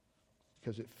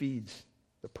 because it feeds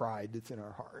the pride that's in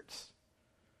our hearts.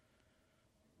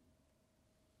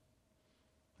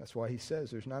 That's why he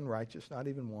says there's none righteous, not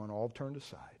even one, all turned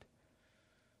aside.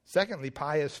 Secondly,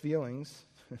 pious feelings.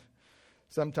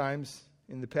 Sometimes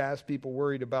in the past, people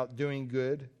worried about doing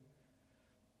good,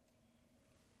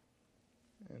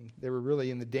 and they were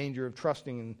really in the danger of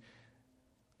trusting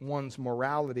in one's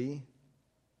morality.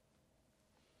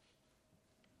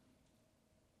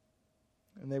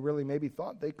 And they really maybe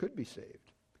thought they could be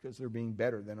saved because they're being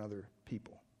better than other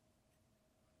people.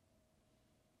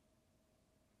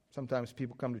 Sometimes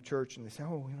people come to church and they say, I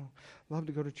love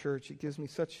to go to church. It gives me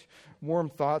such warm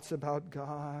thoughts about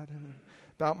God and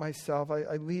about myself.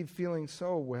 I leave feeling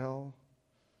so well,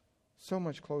 so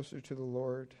much closer to the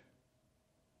Lord.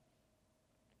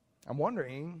 I'm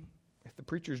wondering if the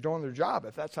preacher's doing their job,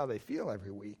 if that's how they feel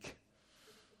every week.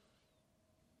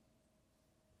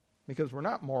 Because we're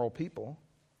not moral people.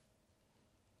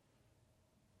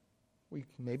 We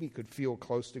maybe could feel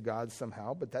close to God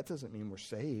somehow, but that doesn't mean we're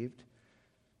saved.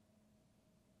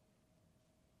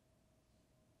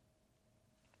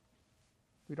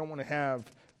 We don't want to have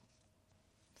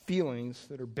feelings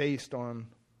that are based on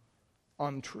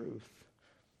untruth.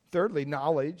 Thirdly,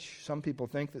 knowledge. Some people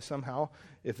think that somehow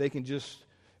if they can just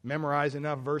memorize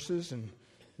enough verses and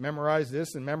memorize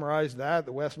this and memorize that,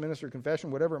 the Westminster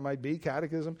Confession, whatever it might be,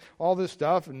 catechism, all this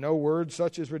stuff, and know words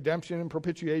such as redemption and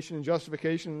propitiation and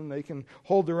justification, and they can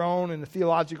hold their own in the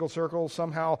theological circles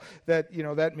somehow, that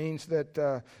that means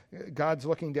that God's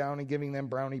looking down and giving them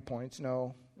brownie points.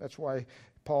 No, that's why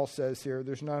Paul says here,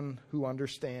 there's none who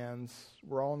understands.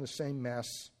 We're all in the same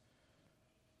mess.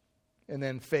 And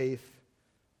then faith,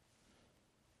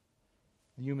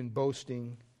 human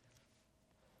boasting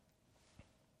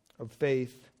of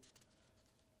faith.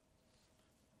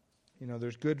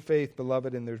 There's good faith,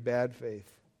 beloved, and there's bad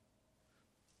faith.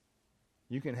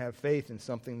 You can have faith in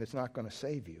something that's not going to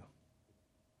save you.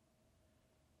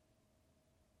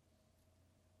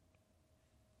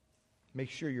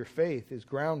 Make sure your faith is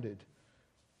grounded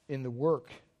in the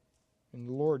work in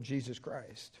the Lord Jesus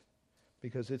Christ,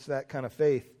 because it's that kind of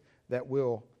faith that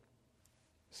will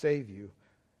save you.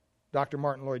 Dr.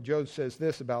 Martin Lloyd-Jones says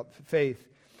this about faith.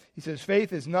 He says,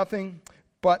 faith is nothing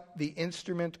but the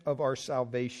instrument of our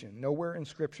salvation. Nowhere in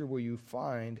Scripture will you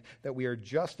find that we are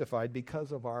justified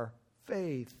because of our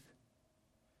faith.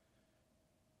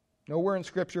 Nowhere in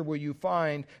Scripture will you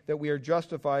find that we are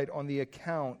justified on the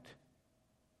account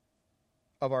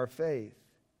of our faith.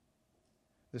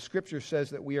 The Scripture says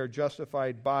that we are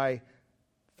justified by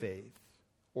faith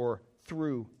or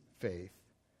through faith.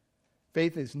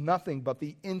 Faith is nothing but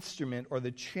the instrument or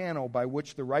the channel by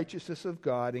which the righteousness of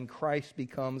God in Christ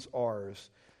becomes ours.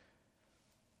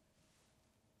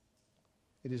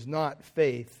 It is not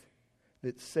faith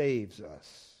that saves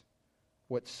us.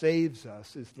 What saves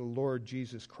us is the Lord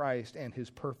Jesus Christ and His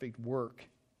perfect work.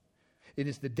 It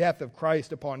is the death of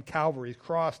Christ upon Calvary's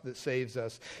cross that saves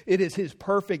us. It is His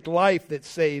perfect life that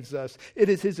saves us. It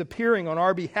is His appearing on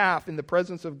our behalf in the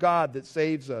presence of God that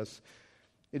saves us.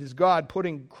 It is God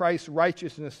putting Christ's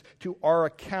righteousness to our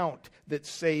account that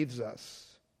saves us.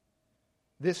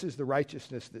 This is the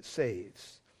righteousness that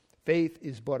saves. Faith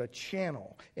is but a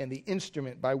channel and the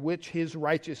instrument by which His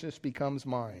righteousness becomes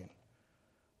mine.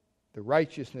 The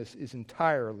righteousness is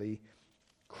entirely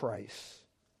Christ's.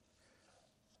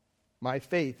 My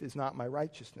faith is not my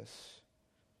righteousness.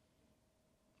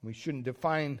 We shouldn't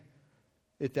define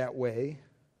it that way,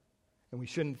 and we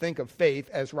shouldn't think of faith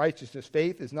as righteousness.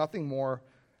 Faith is nothing more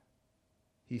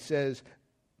He says,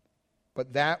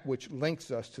 but that which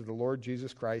links us to the Lord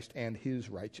Jesus Christ and his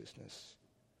righteousness.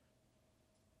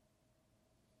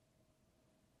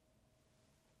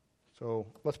 So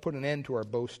let's put an end to our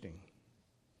boasting.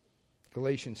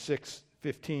 Galatians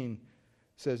 6:15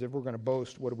 says, if we're going to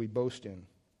boast, what do we boast in?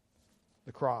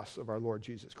 The cross of our Lord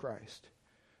Jesus Christ.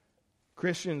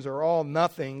 Christians are all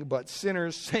nothing but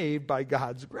sinners saved by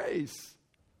God's grace.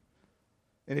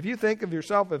 And if you think of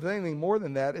yourself as anything more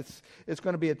than that, it's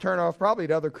going to be a turnoff probably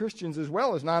to other Christians as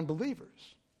well as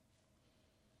non-believers.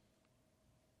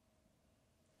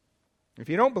 If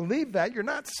you don't believe that, you're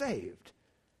not saved.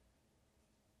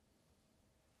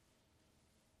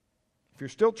 If you're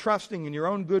still trusting in your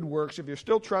own good works, if you're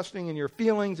still trusting in your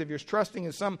feelings, if you're trusting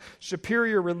in some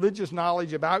superior religious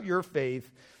knowledge about your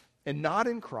faith and not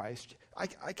in Christ,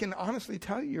 I can honestly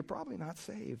tell you you're probably not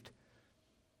saved.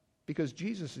 Because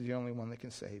Jesus is the only one that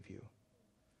can save you.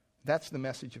 That's the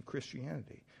message of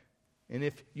Christianity. And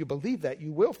if you believe that,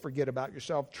 you will forget about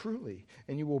yourself truly.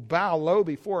 And you will bow low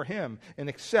before him and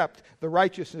accept the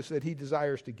righteousness that he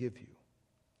desires to give you.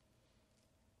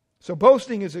 So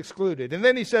boasting is excluded. And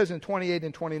then he says in 28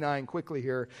 and 29, quickly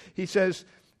here, he says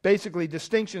basically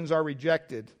distinctions are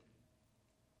rejected.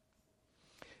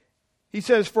 He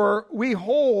says, for we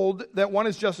hold that one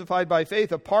is justified by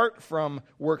faith apart from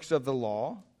works of the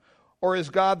law. Or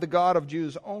is God the God of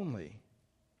Jews only?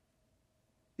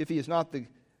 If he is not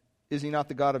is he not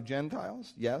the God of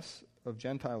Gentiles? Yes, of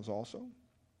Gentiles also.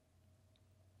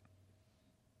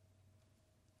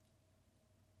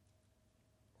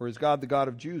 Or is God the God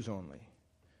of Jews only?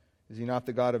 Is he not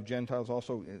the God of Gentiles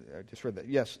also? I just read that.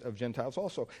 Yes, of Gentiles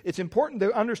also. It's important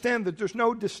to understand that there's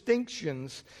no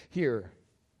distinctions here.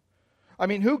 I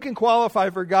mean, who can qualify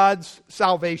for God's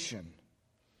salvation?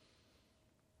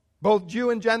 Both Jew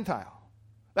and Gentile.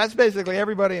 That's basically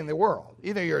everybody in the world.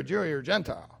 Either you're a Jew or you're a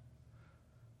Gentile.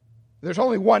 There's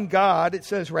only one God, it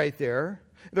says right there.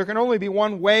 There can only be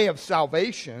one way of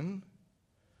salvation.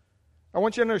 I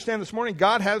want you to understand this morning,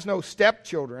 God has no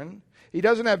stepchildren. He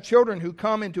doesn't have children who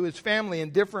come into his family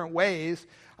in different ways.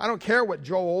 I don't care what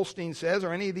Joel Osteen says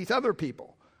or any of these other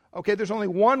people. Okay, there's only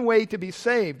one way to be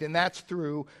saved, and that's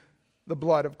through the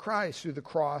blood of Christ, through the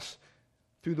cross,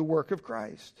 through the work of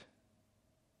Christ.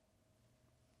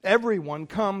 Everyone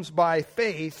comes by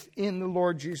faith in the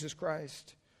Lord Jesus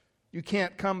Christ. You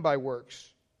can't come by works.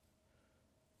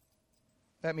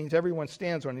 That means everyone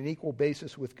stands on an equal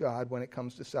basis with God when it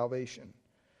comes to salvation.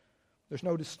 There's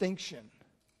no distinction.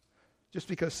 Just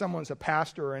because someone's a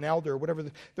pastor or an elder or whatever,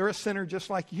 they're a sinner just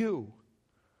like you.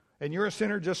 And you're a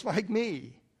sinner just like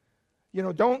me. You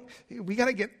know, we got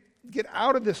to get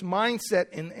out of this mindset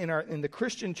in the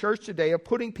Christian church today of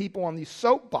putting people on these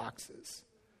soapboxes.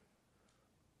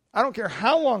 I don't care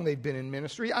how long they've been in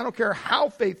ministry. I don't care how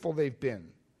faithful they've been.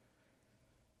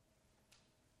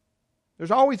 There's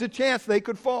always a chance they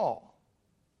could fall.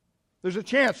 There's a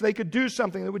chance they could do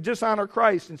something that would dishonor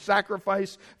Christ and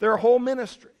sacrifice their whole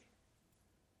ministry.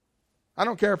 I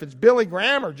don't care if it's Billy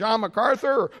Graham or John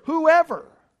MacArthur or whoever.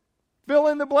 Fill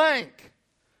in the blank.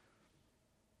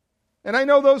 And I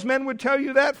know those men would tell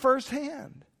you that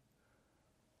firsthand.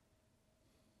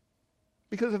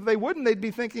 Because if they wouldn't, they'd be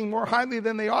thinking more highly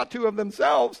than they ought to of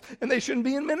themselves, and they shouldn't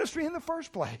be in ministry in the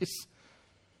first place.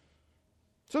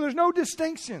 So there's no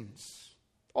distinctions.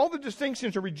 All the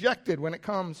distinctions are rejected when it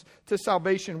comes to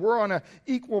salvation. We're on an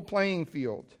equal playing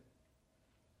field.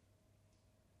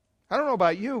 I don't know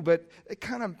about you, but it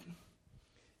kind of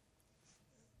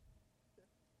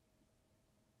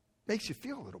makes you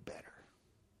feel a little better.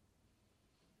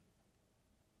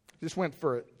 Just went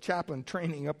for a chaplain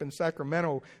training up in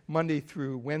Sacramento Monday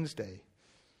through Wednesday.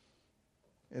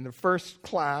 In the first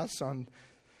class on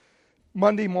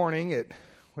Monday morning at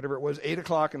whatever it was, 8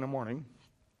 o'clock in the morning,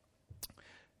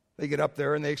 they get up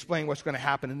there and they explain what's going to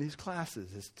happen in these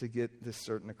classes is to get this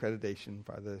certain accreditation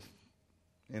by the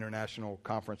International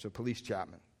Conference of Police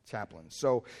Chaplains.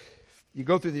 So you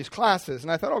go through these classes,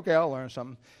 and I thought, okay, I'll learn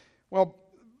something. Well,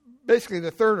 basically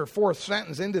the third or fourth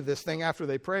sentence into this thing after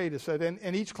they prayed, it said,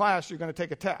 in each class you're going to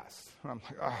take a test. And I'm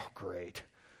like, oh, great.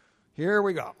 Here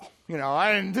we go. You know,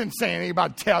 I didn't say anything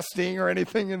about testing or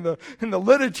anything in the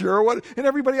literature or what, and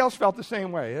everybody else felt the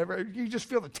same way. You just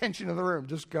feel the tension in the room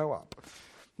just go up.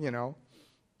 You know,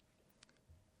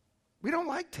 we don't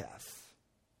like tests.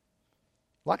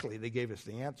 Luckily, they gave us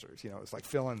the answers. You know, it's like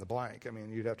fill in the blank. I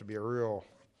mean, you'd have to be a real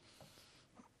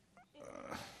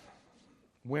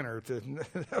winner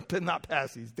to not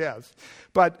pass these tests.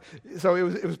 But so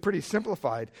it was pretty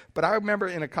simplified. But I remember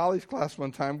in a college class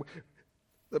one time,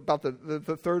 about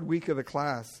the third week of the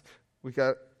class, we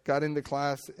got into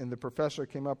class, and the professor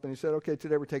came up and he said, "Okay,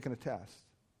 today we're taking a test."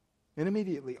 And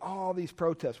immediately, all these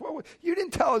protests. Well, you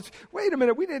didn't tell us. Wait a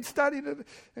minute, we didn't study it. And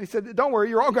he said, don't worry,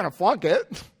 you're all going to flunk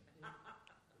it.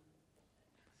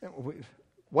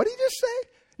 What did he just say?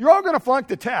 You're all going to flunk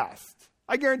the test.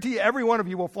 I guarantee you every one of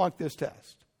you will flunk this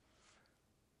test.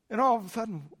 And all of a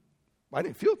sudden, I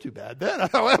didn't feel too bad then. I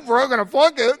thought, if we're all going to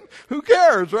flunk it, who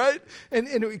cares, right? And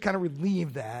it kind of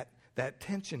relieved that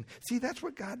tension. See, that's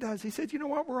what God does. He said, you know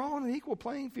what? We're all on an equal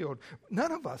playing field.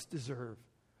 None of us deserve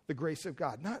the grace of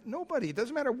God. Nobody. It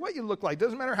doesn't matter what you look like. It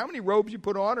doesn't matter how many robes you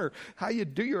put on or how you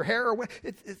do your hair. Or what.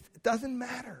 It doesn't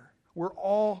matter. We're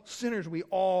all sinners. We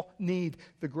all need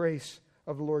the grace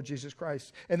of the Lord Jesus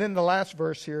Christ. And then the last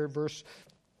verse here, verse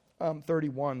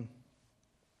 31,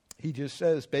 he just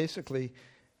says basically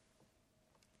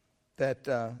that,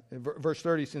 verse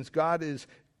 30, since God is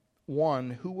one,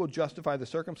 who will justify the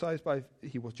circumcised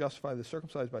he will justify the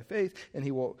circumcised by faith, and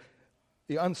he will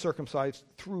the uncircumcised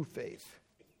through faith.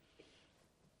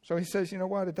 So he says, you know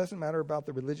what? It doesn't matter about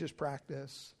the religious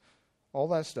practice, all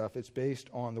that stuff. It's based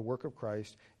on the work of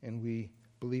Christ, and we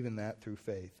believe in that through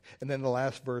faith. And then the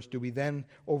last verse, do we then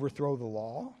overthrow the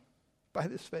law by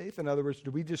this faith? In other words,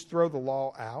 do we just throw the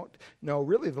law out? No,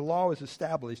 really, the law is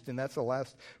established, and that's the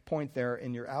last point there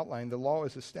in your outline. The law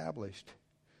is established.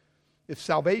 If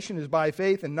salvation is by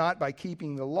faith and not by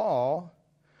keeping the law,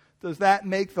 does that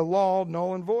make the law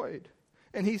null and void?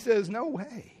 And he says, no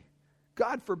way.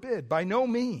 God forbid, by no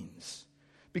means.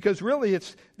 Because really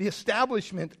it's the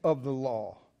establishment of the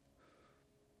law.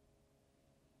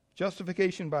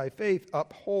 Justification by faith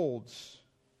upholds,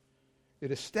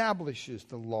 it establishes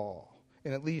the law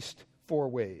in at least 4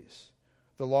 ways.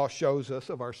 The law shows us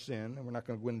of our sin, and we're not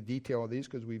going to go into detail of these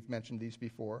because we've mentioned these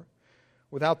before.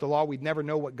 Without the law, we'd never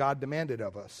know what God demanded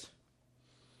of us.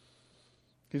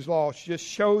 His law just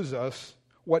shows us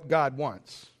what God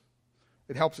wants.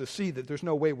 It helps us see that there's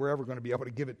no way we're ever going to be able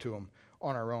to give it to him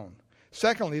on our own.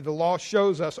 Secondly, the law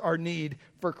shows us our need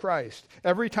for Christ.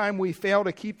 Every time we fail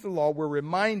to keep the law, we're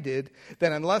reminded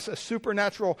that unless a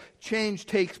supernatural change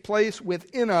takes place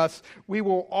within us, we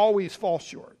will always fall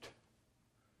short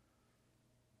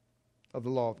of the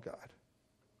law of God.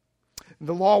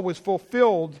 The law was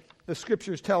fulfilled, the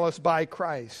scriptures tell us, by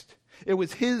Christ. It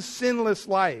was his sinless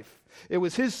life. It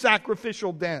was his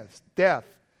sacrificial death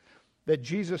that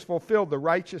Jesus fulfilled the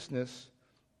righteousness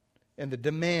and the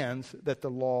demands that the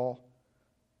law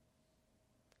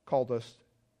called us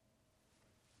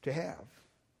to have.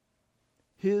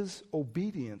 His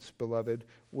obedience, beloved,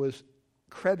 was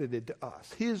credited to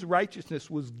us. His righteousness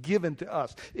was given to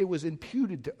us. It was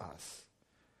imputed to us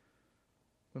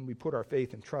when we put our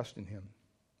faith and trust in him.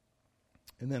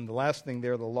 And then the last thing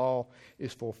there, the law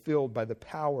is fulfilled by the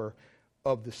power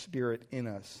of the Spirit in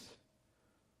us.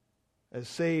 As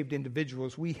saved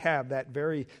individuals, we have that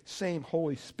very same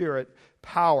Holy Spirit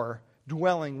power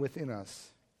dwelling within us.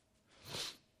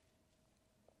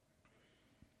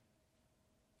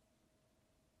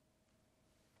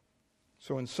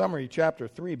 So in summary, chapter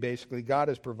 3, basically, God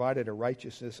has provided a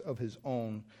righteousness of his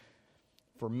own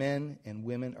for men and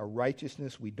women, a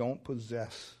righteousness we don't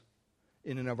possess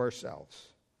in and of ourselves.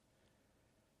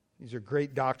 These are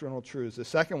great doctrinal truths. The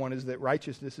second one is that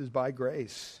righteousness is by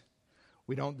grace.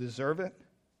 We don't deserve it.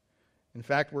 In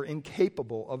fact, we're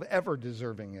incapable of ever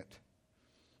deserving it.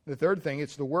 The third thing,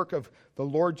 it's the work of the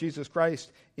Lord Jesus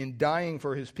Christ in dying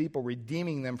for his people,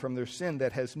 redeeming them from their sin,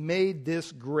 that has made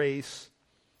this grace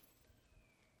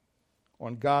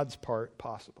on God's part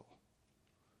possible.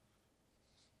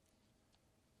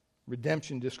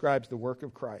 Redemption describes the work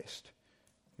of Christ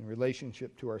in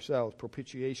relationship to ourselves.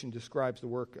 Propitiation describes the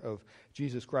work of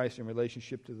Jesus Christ in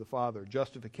relationship to the Father.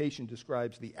 Justification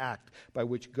describes the act by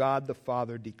which God the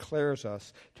Father declares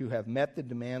us to have met the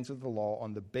demands of the law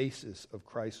on the basis of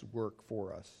Christ's work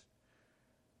for us.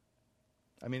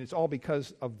 I mean, it's all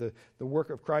because of the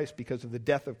work of Christ, because of the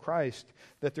death of Christ,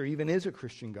 that there even is a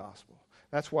Christian gospel.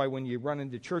 That's why when you run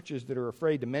into churches that are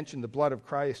afraid to mention the blood of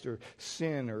Christ or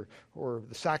sin or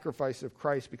the sacrifice of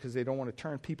Christ because they don't want to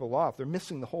turn people off, they're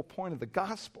missing the whole point of the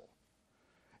gospel.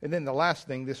 And then the last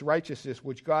thing, this righteousness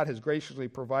which God has graciously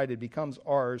provided becomes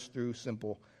ours through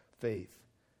simple faith,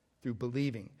 through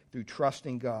believing, through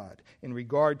trusting God. In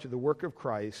regard to the work of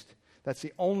Christ, that's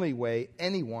the only way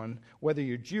anyone, whether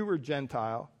you're Jew or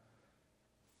Gentile,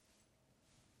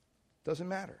 doesn't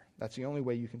matter. That's the only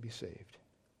way you can be saved.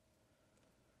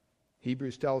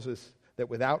 Hebrews tells us that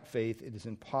without faith it is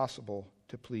impossible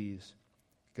to please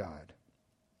God.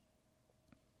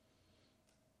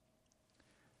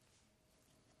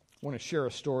 I want to share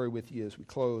a story with you as we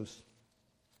close.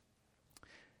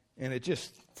 And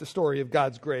it's a story of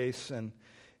God's grace, and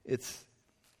it's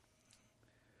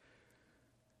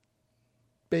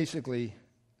basically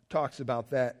talks about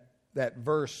that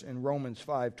verse in Romans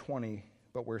 5:20,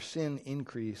 but where sin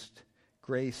increased,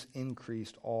 grace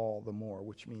increased all the more,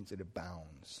 which means it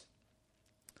abounds.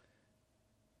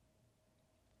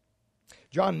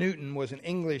 John Newton was an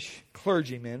English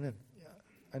clergyman. And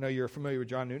I know you're familiar with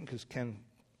John Newton because Ken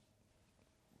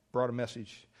brought a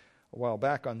message a while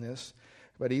back on this.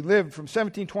 But he lived from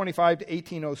 1725 to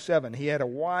 1807. He had a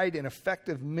wide and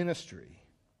effective ministry.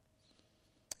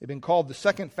 He'd been called the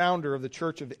second founder of the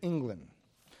Church of England.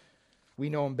 We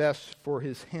know him best for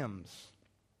his hymns.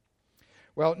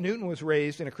 Well, Newton was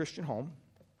raised in a Christian home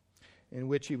in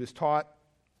which he was taught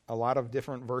a lot of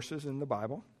different verses in the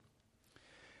Bible.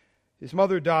 His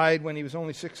mother died when he was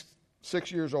only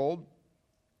six years old,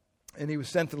 and he was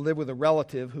sent to live with a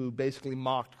relative who basically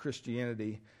mocked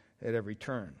Christianity at every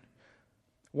turn.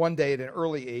 One day at an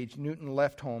early age, Newton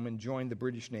left home and joined the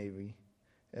British Navy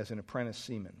as an apprentice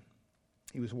seaman.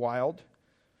 He was wild,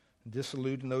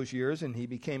 dissolute in those years, and he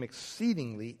became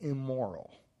exceedingly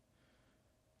immoral.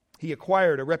 He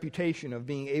acquired a reputation of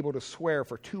being able to swear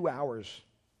for 2 hours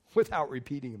without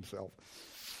repeating himself.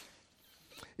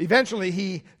 Eventually,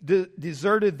 he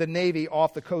deserted the Navy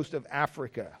off the coast of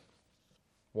Africa.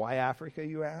 Why Africa,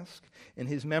 you ask? In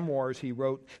his memoirs, he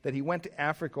wrote that he went to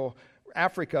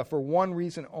Africa for one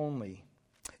reason only,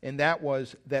 and that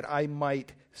was that I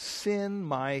might sin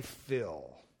my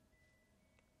fill.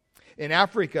 In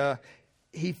Africa,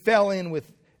 he fell in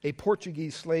with a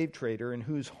Portuguese slave trader in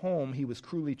whose home he was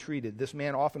cruelly treated. This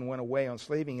man often went away on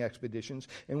slaving expeditions,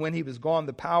 and when he was gone,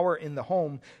 the power in the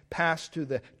home passed to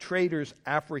the trader's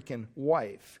African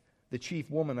wife, the chief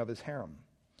woman of his harem.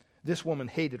 This woman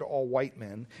hated all white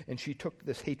men, and she took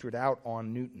this hatred out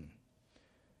on Newton.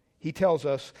 He tells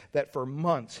us that for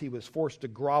months he was forced to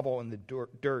grovel in the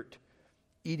dirt,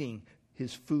 eating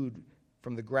his food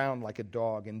from the ground like a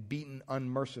dog, and beaten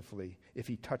unmercifully if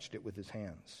he touched it with his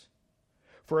hands.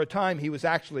 For a time, he was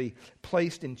actually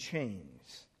placed in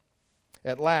chains.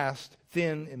 At last,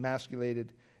 thin,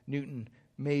 emasculated, Newton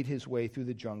made his way through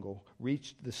the jungle,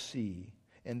 reached the sea,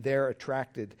 and there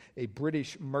attracted a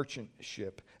British merchant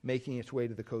ship making its way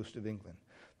to the coast of England.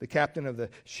 The captain of the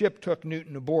ship took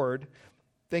Newton aboard,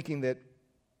 thinking that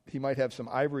he might have some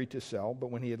ivory to sell,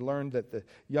 but when he had learned that the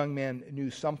young man knew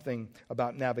something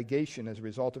about navigation as a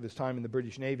result of his time in the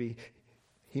British Navy,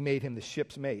 he made him the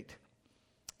ship's mate.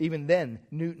 Even then,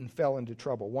 Newton fell into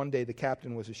trouble. One day the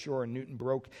captain was ashore and Newton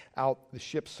broke out the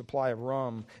ship's supply of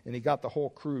rum, and he got the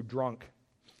whole crew drunk.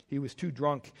 He was too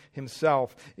drunk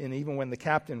himself, and even when the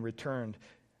captain returned,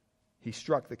 he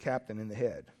struck the captain in the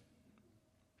head.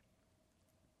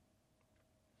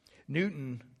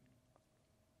 Newton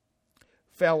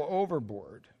fell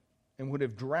overboard and would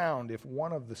have drowned if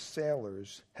one of the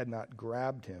sailors had not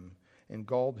grabbed him and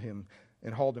galled him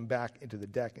and hauled him back into the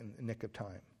deck in the nick of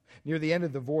time. Near the end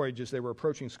of the voyage, as they were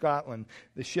approaching Scotland,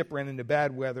 the ship ran into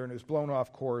bad weather and it was blown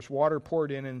off course. Water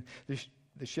poured in and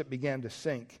the ship began to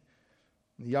sink.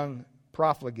 The young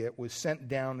profligate was sent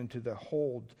down into the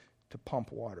hold to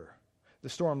pump water. The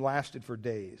storm lasted for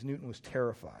days. Newton was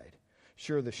terrified,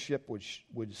 sure the ship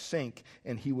would sink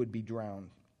and he would be drowned.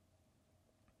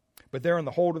 But there in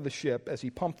the hold of the ship, as he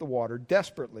pumped the water,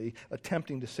 desperately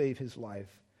attempting to save his life,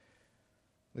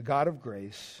 the God of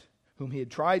grace, whom he had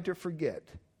tried to forget,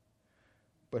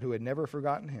 but who had never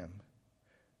forgotten him,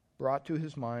 brought to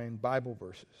his mind Bible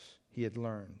verses he had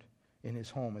learned in his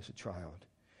home as a child.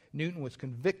 Newton was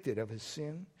convicted of his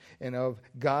sin and of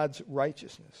God's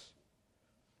righteousness.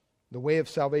 The way of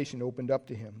salvation opened up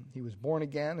to him. He was born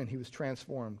again and he was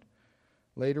transformed.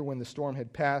 Later, when the storm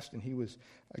had passed and he was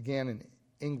again in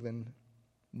England,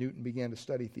 Newton began to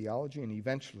study theology and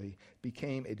eventually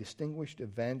became a distinguished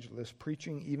evangelist,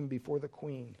 preaching even before the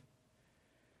Queen.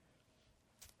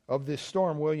 Of this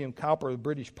storm, William Cowper, the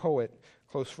British poet,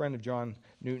 close friend of John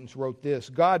Newton's, wrote this: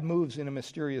 God moves in a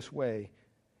mysterious way,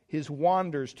 his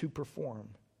wonders to perform.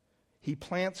 He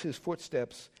plants his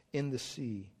footsteps in the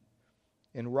sea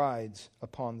and rides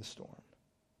upon the storm.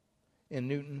 In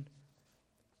Newton,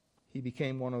 he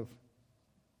became one of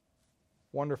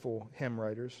wonderful hymn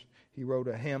writers. He wrote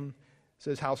a hymn,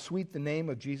 says, how sweet the name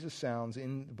of Jesus sounds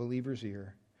in the believer's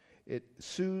ear. It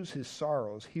soothes his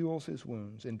sorrows, heals his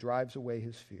wounds, and drives away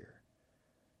his fear.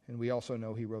 And we also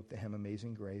know he wrote the hymn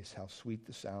Amazing Grace, how sweet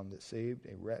the sound that saved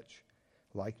a wretch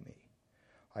like me.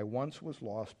 I once was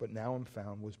lost, but now am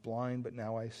found, was blind, but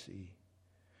now I see.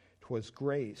 'Twas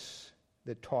grace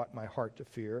that taught my heart to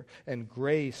fear, and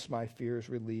grace my fears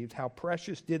relieved. How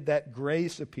precious did that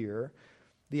grace appear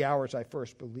the hours I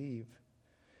first believed.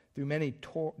 Through many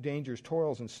dangers,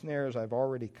 toils, and snares I've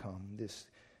already come. This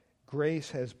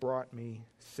grace has brought me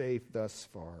safe thus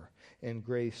far, and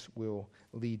grace will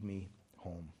lead me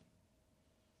home.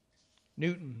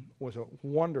 Newton was a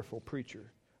wonderful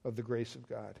preacher of the grace of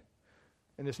God.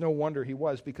 And it's no wonder he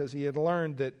was, because he had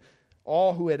learned that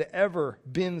all who had ever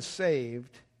been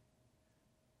saved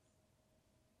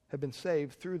have been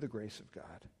saved through the grace of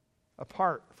God,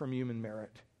 apart from human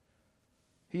merit.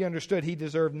 He understood he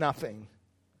deserved nothing,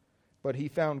 but he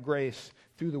found grace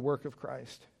through the work of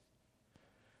Christ.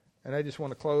 And I just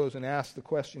want to close and ask the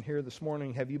question here this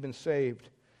morning: have you been saved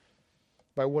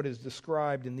by what is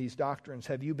described in these doctrines?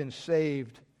 Have you been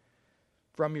saved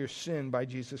from your sin by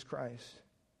Jesus Christ?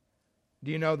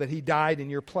 Do you know that He died in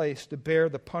your place to bear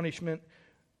the punishment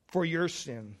for your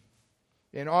sin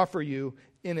and offer you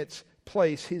in its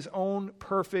place His own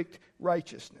perfect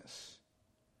righteousness?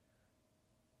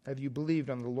 Have you believed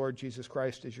on the Lord Jesus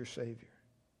Christ as your Savior?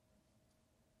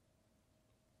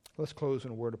 Let's close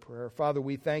in a word of prayer. Father,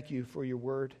 we thank You for Your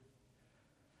word.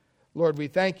 Lord, we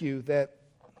thank You that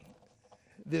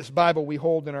this Bible we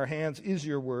hold in our hands is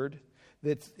Your word,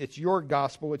 that it's Your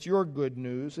gospel, it's Your good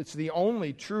news, it's the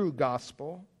only true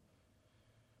gospel.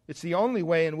 It's the only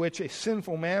way in which a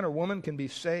sinful man or woman can be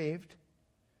saved.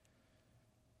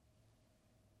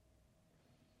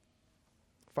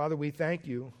 Father, we thank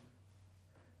You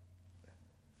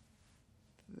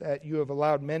that You have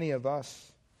allowed many of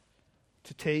us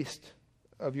to taste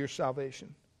of Your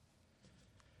salvation,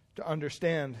 to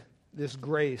understand this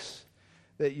grace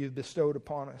that You've bestowed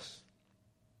upon us,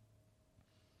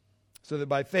 so that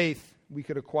by faith we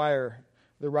could acquire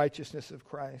the righteousness of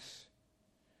Christ.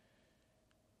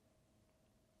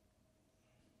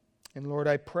 And Lord,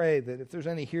 I pray that if there's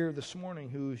any here this morning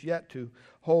who's yet to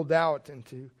hold out and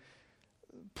to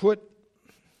put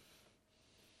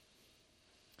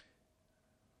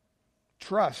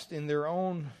trust in their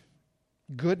own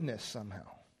goodness somehow,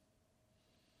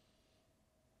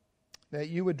 that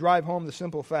You would drive home the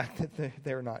simple fact that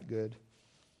they're not good,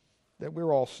 that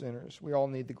we're all sinners. We all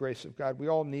need the grace of God. We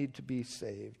all need to be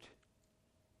saved.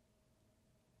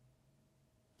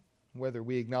 Whether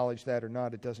we acknowledge that or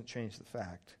not, it doesn't change the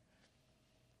fact.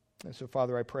 And so,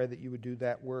 Father, I pray that You would do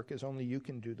that work as only You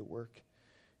can do the work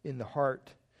in the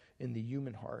heart, in the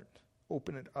human heart.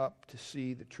 Open it up to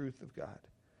see the truth of God.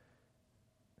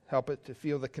 Help it to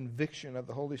feel the conviction of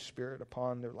the Holy Spirit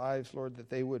upon their lives, Lord, that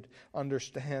they would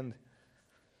understand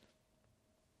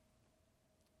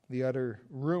the utter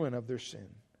ruin of their sin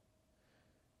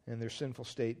and their sinful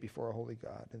state before a holy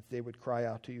God, and they would cry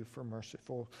out to You for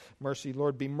mercy.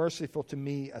 Lord, be merciful to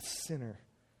me, a sinner.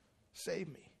 Save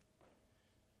me.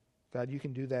 God, You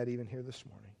can do that even here this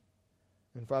morning.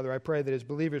 And Father, I pray that as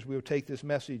believers we will take this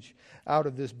message out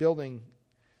of this building,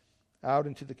 out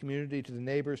into the community, to the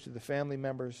neighbors, to the family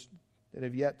members that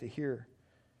have yet to hear.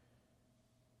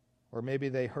 Or maybe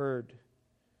they heard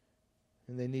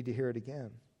and they need to hear it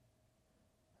again.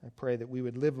 I pray that we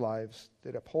would live lives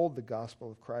that uphold the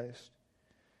gospel of Christ,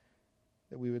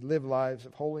 that we would live lives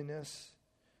of holiness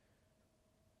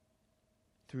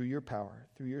through Your power,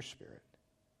 through Your Spirit,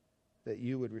 that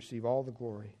You would receive all the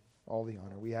glory, all the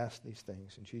honor. We ask these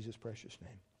things in Jesus' precious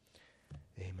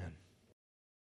name. Amen.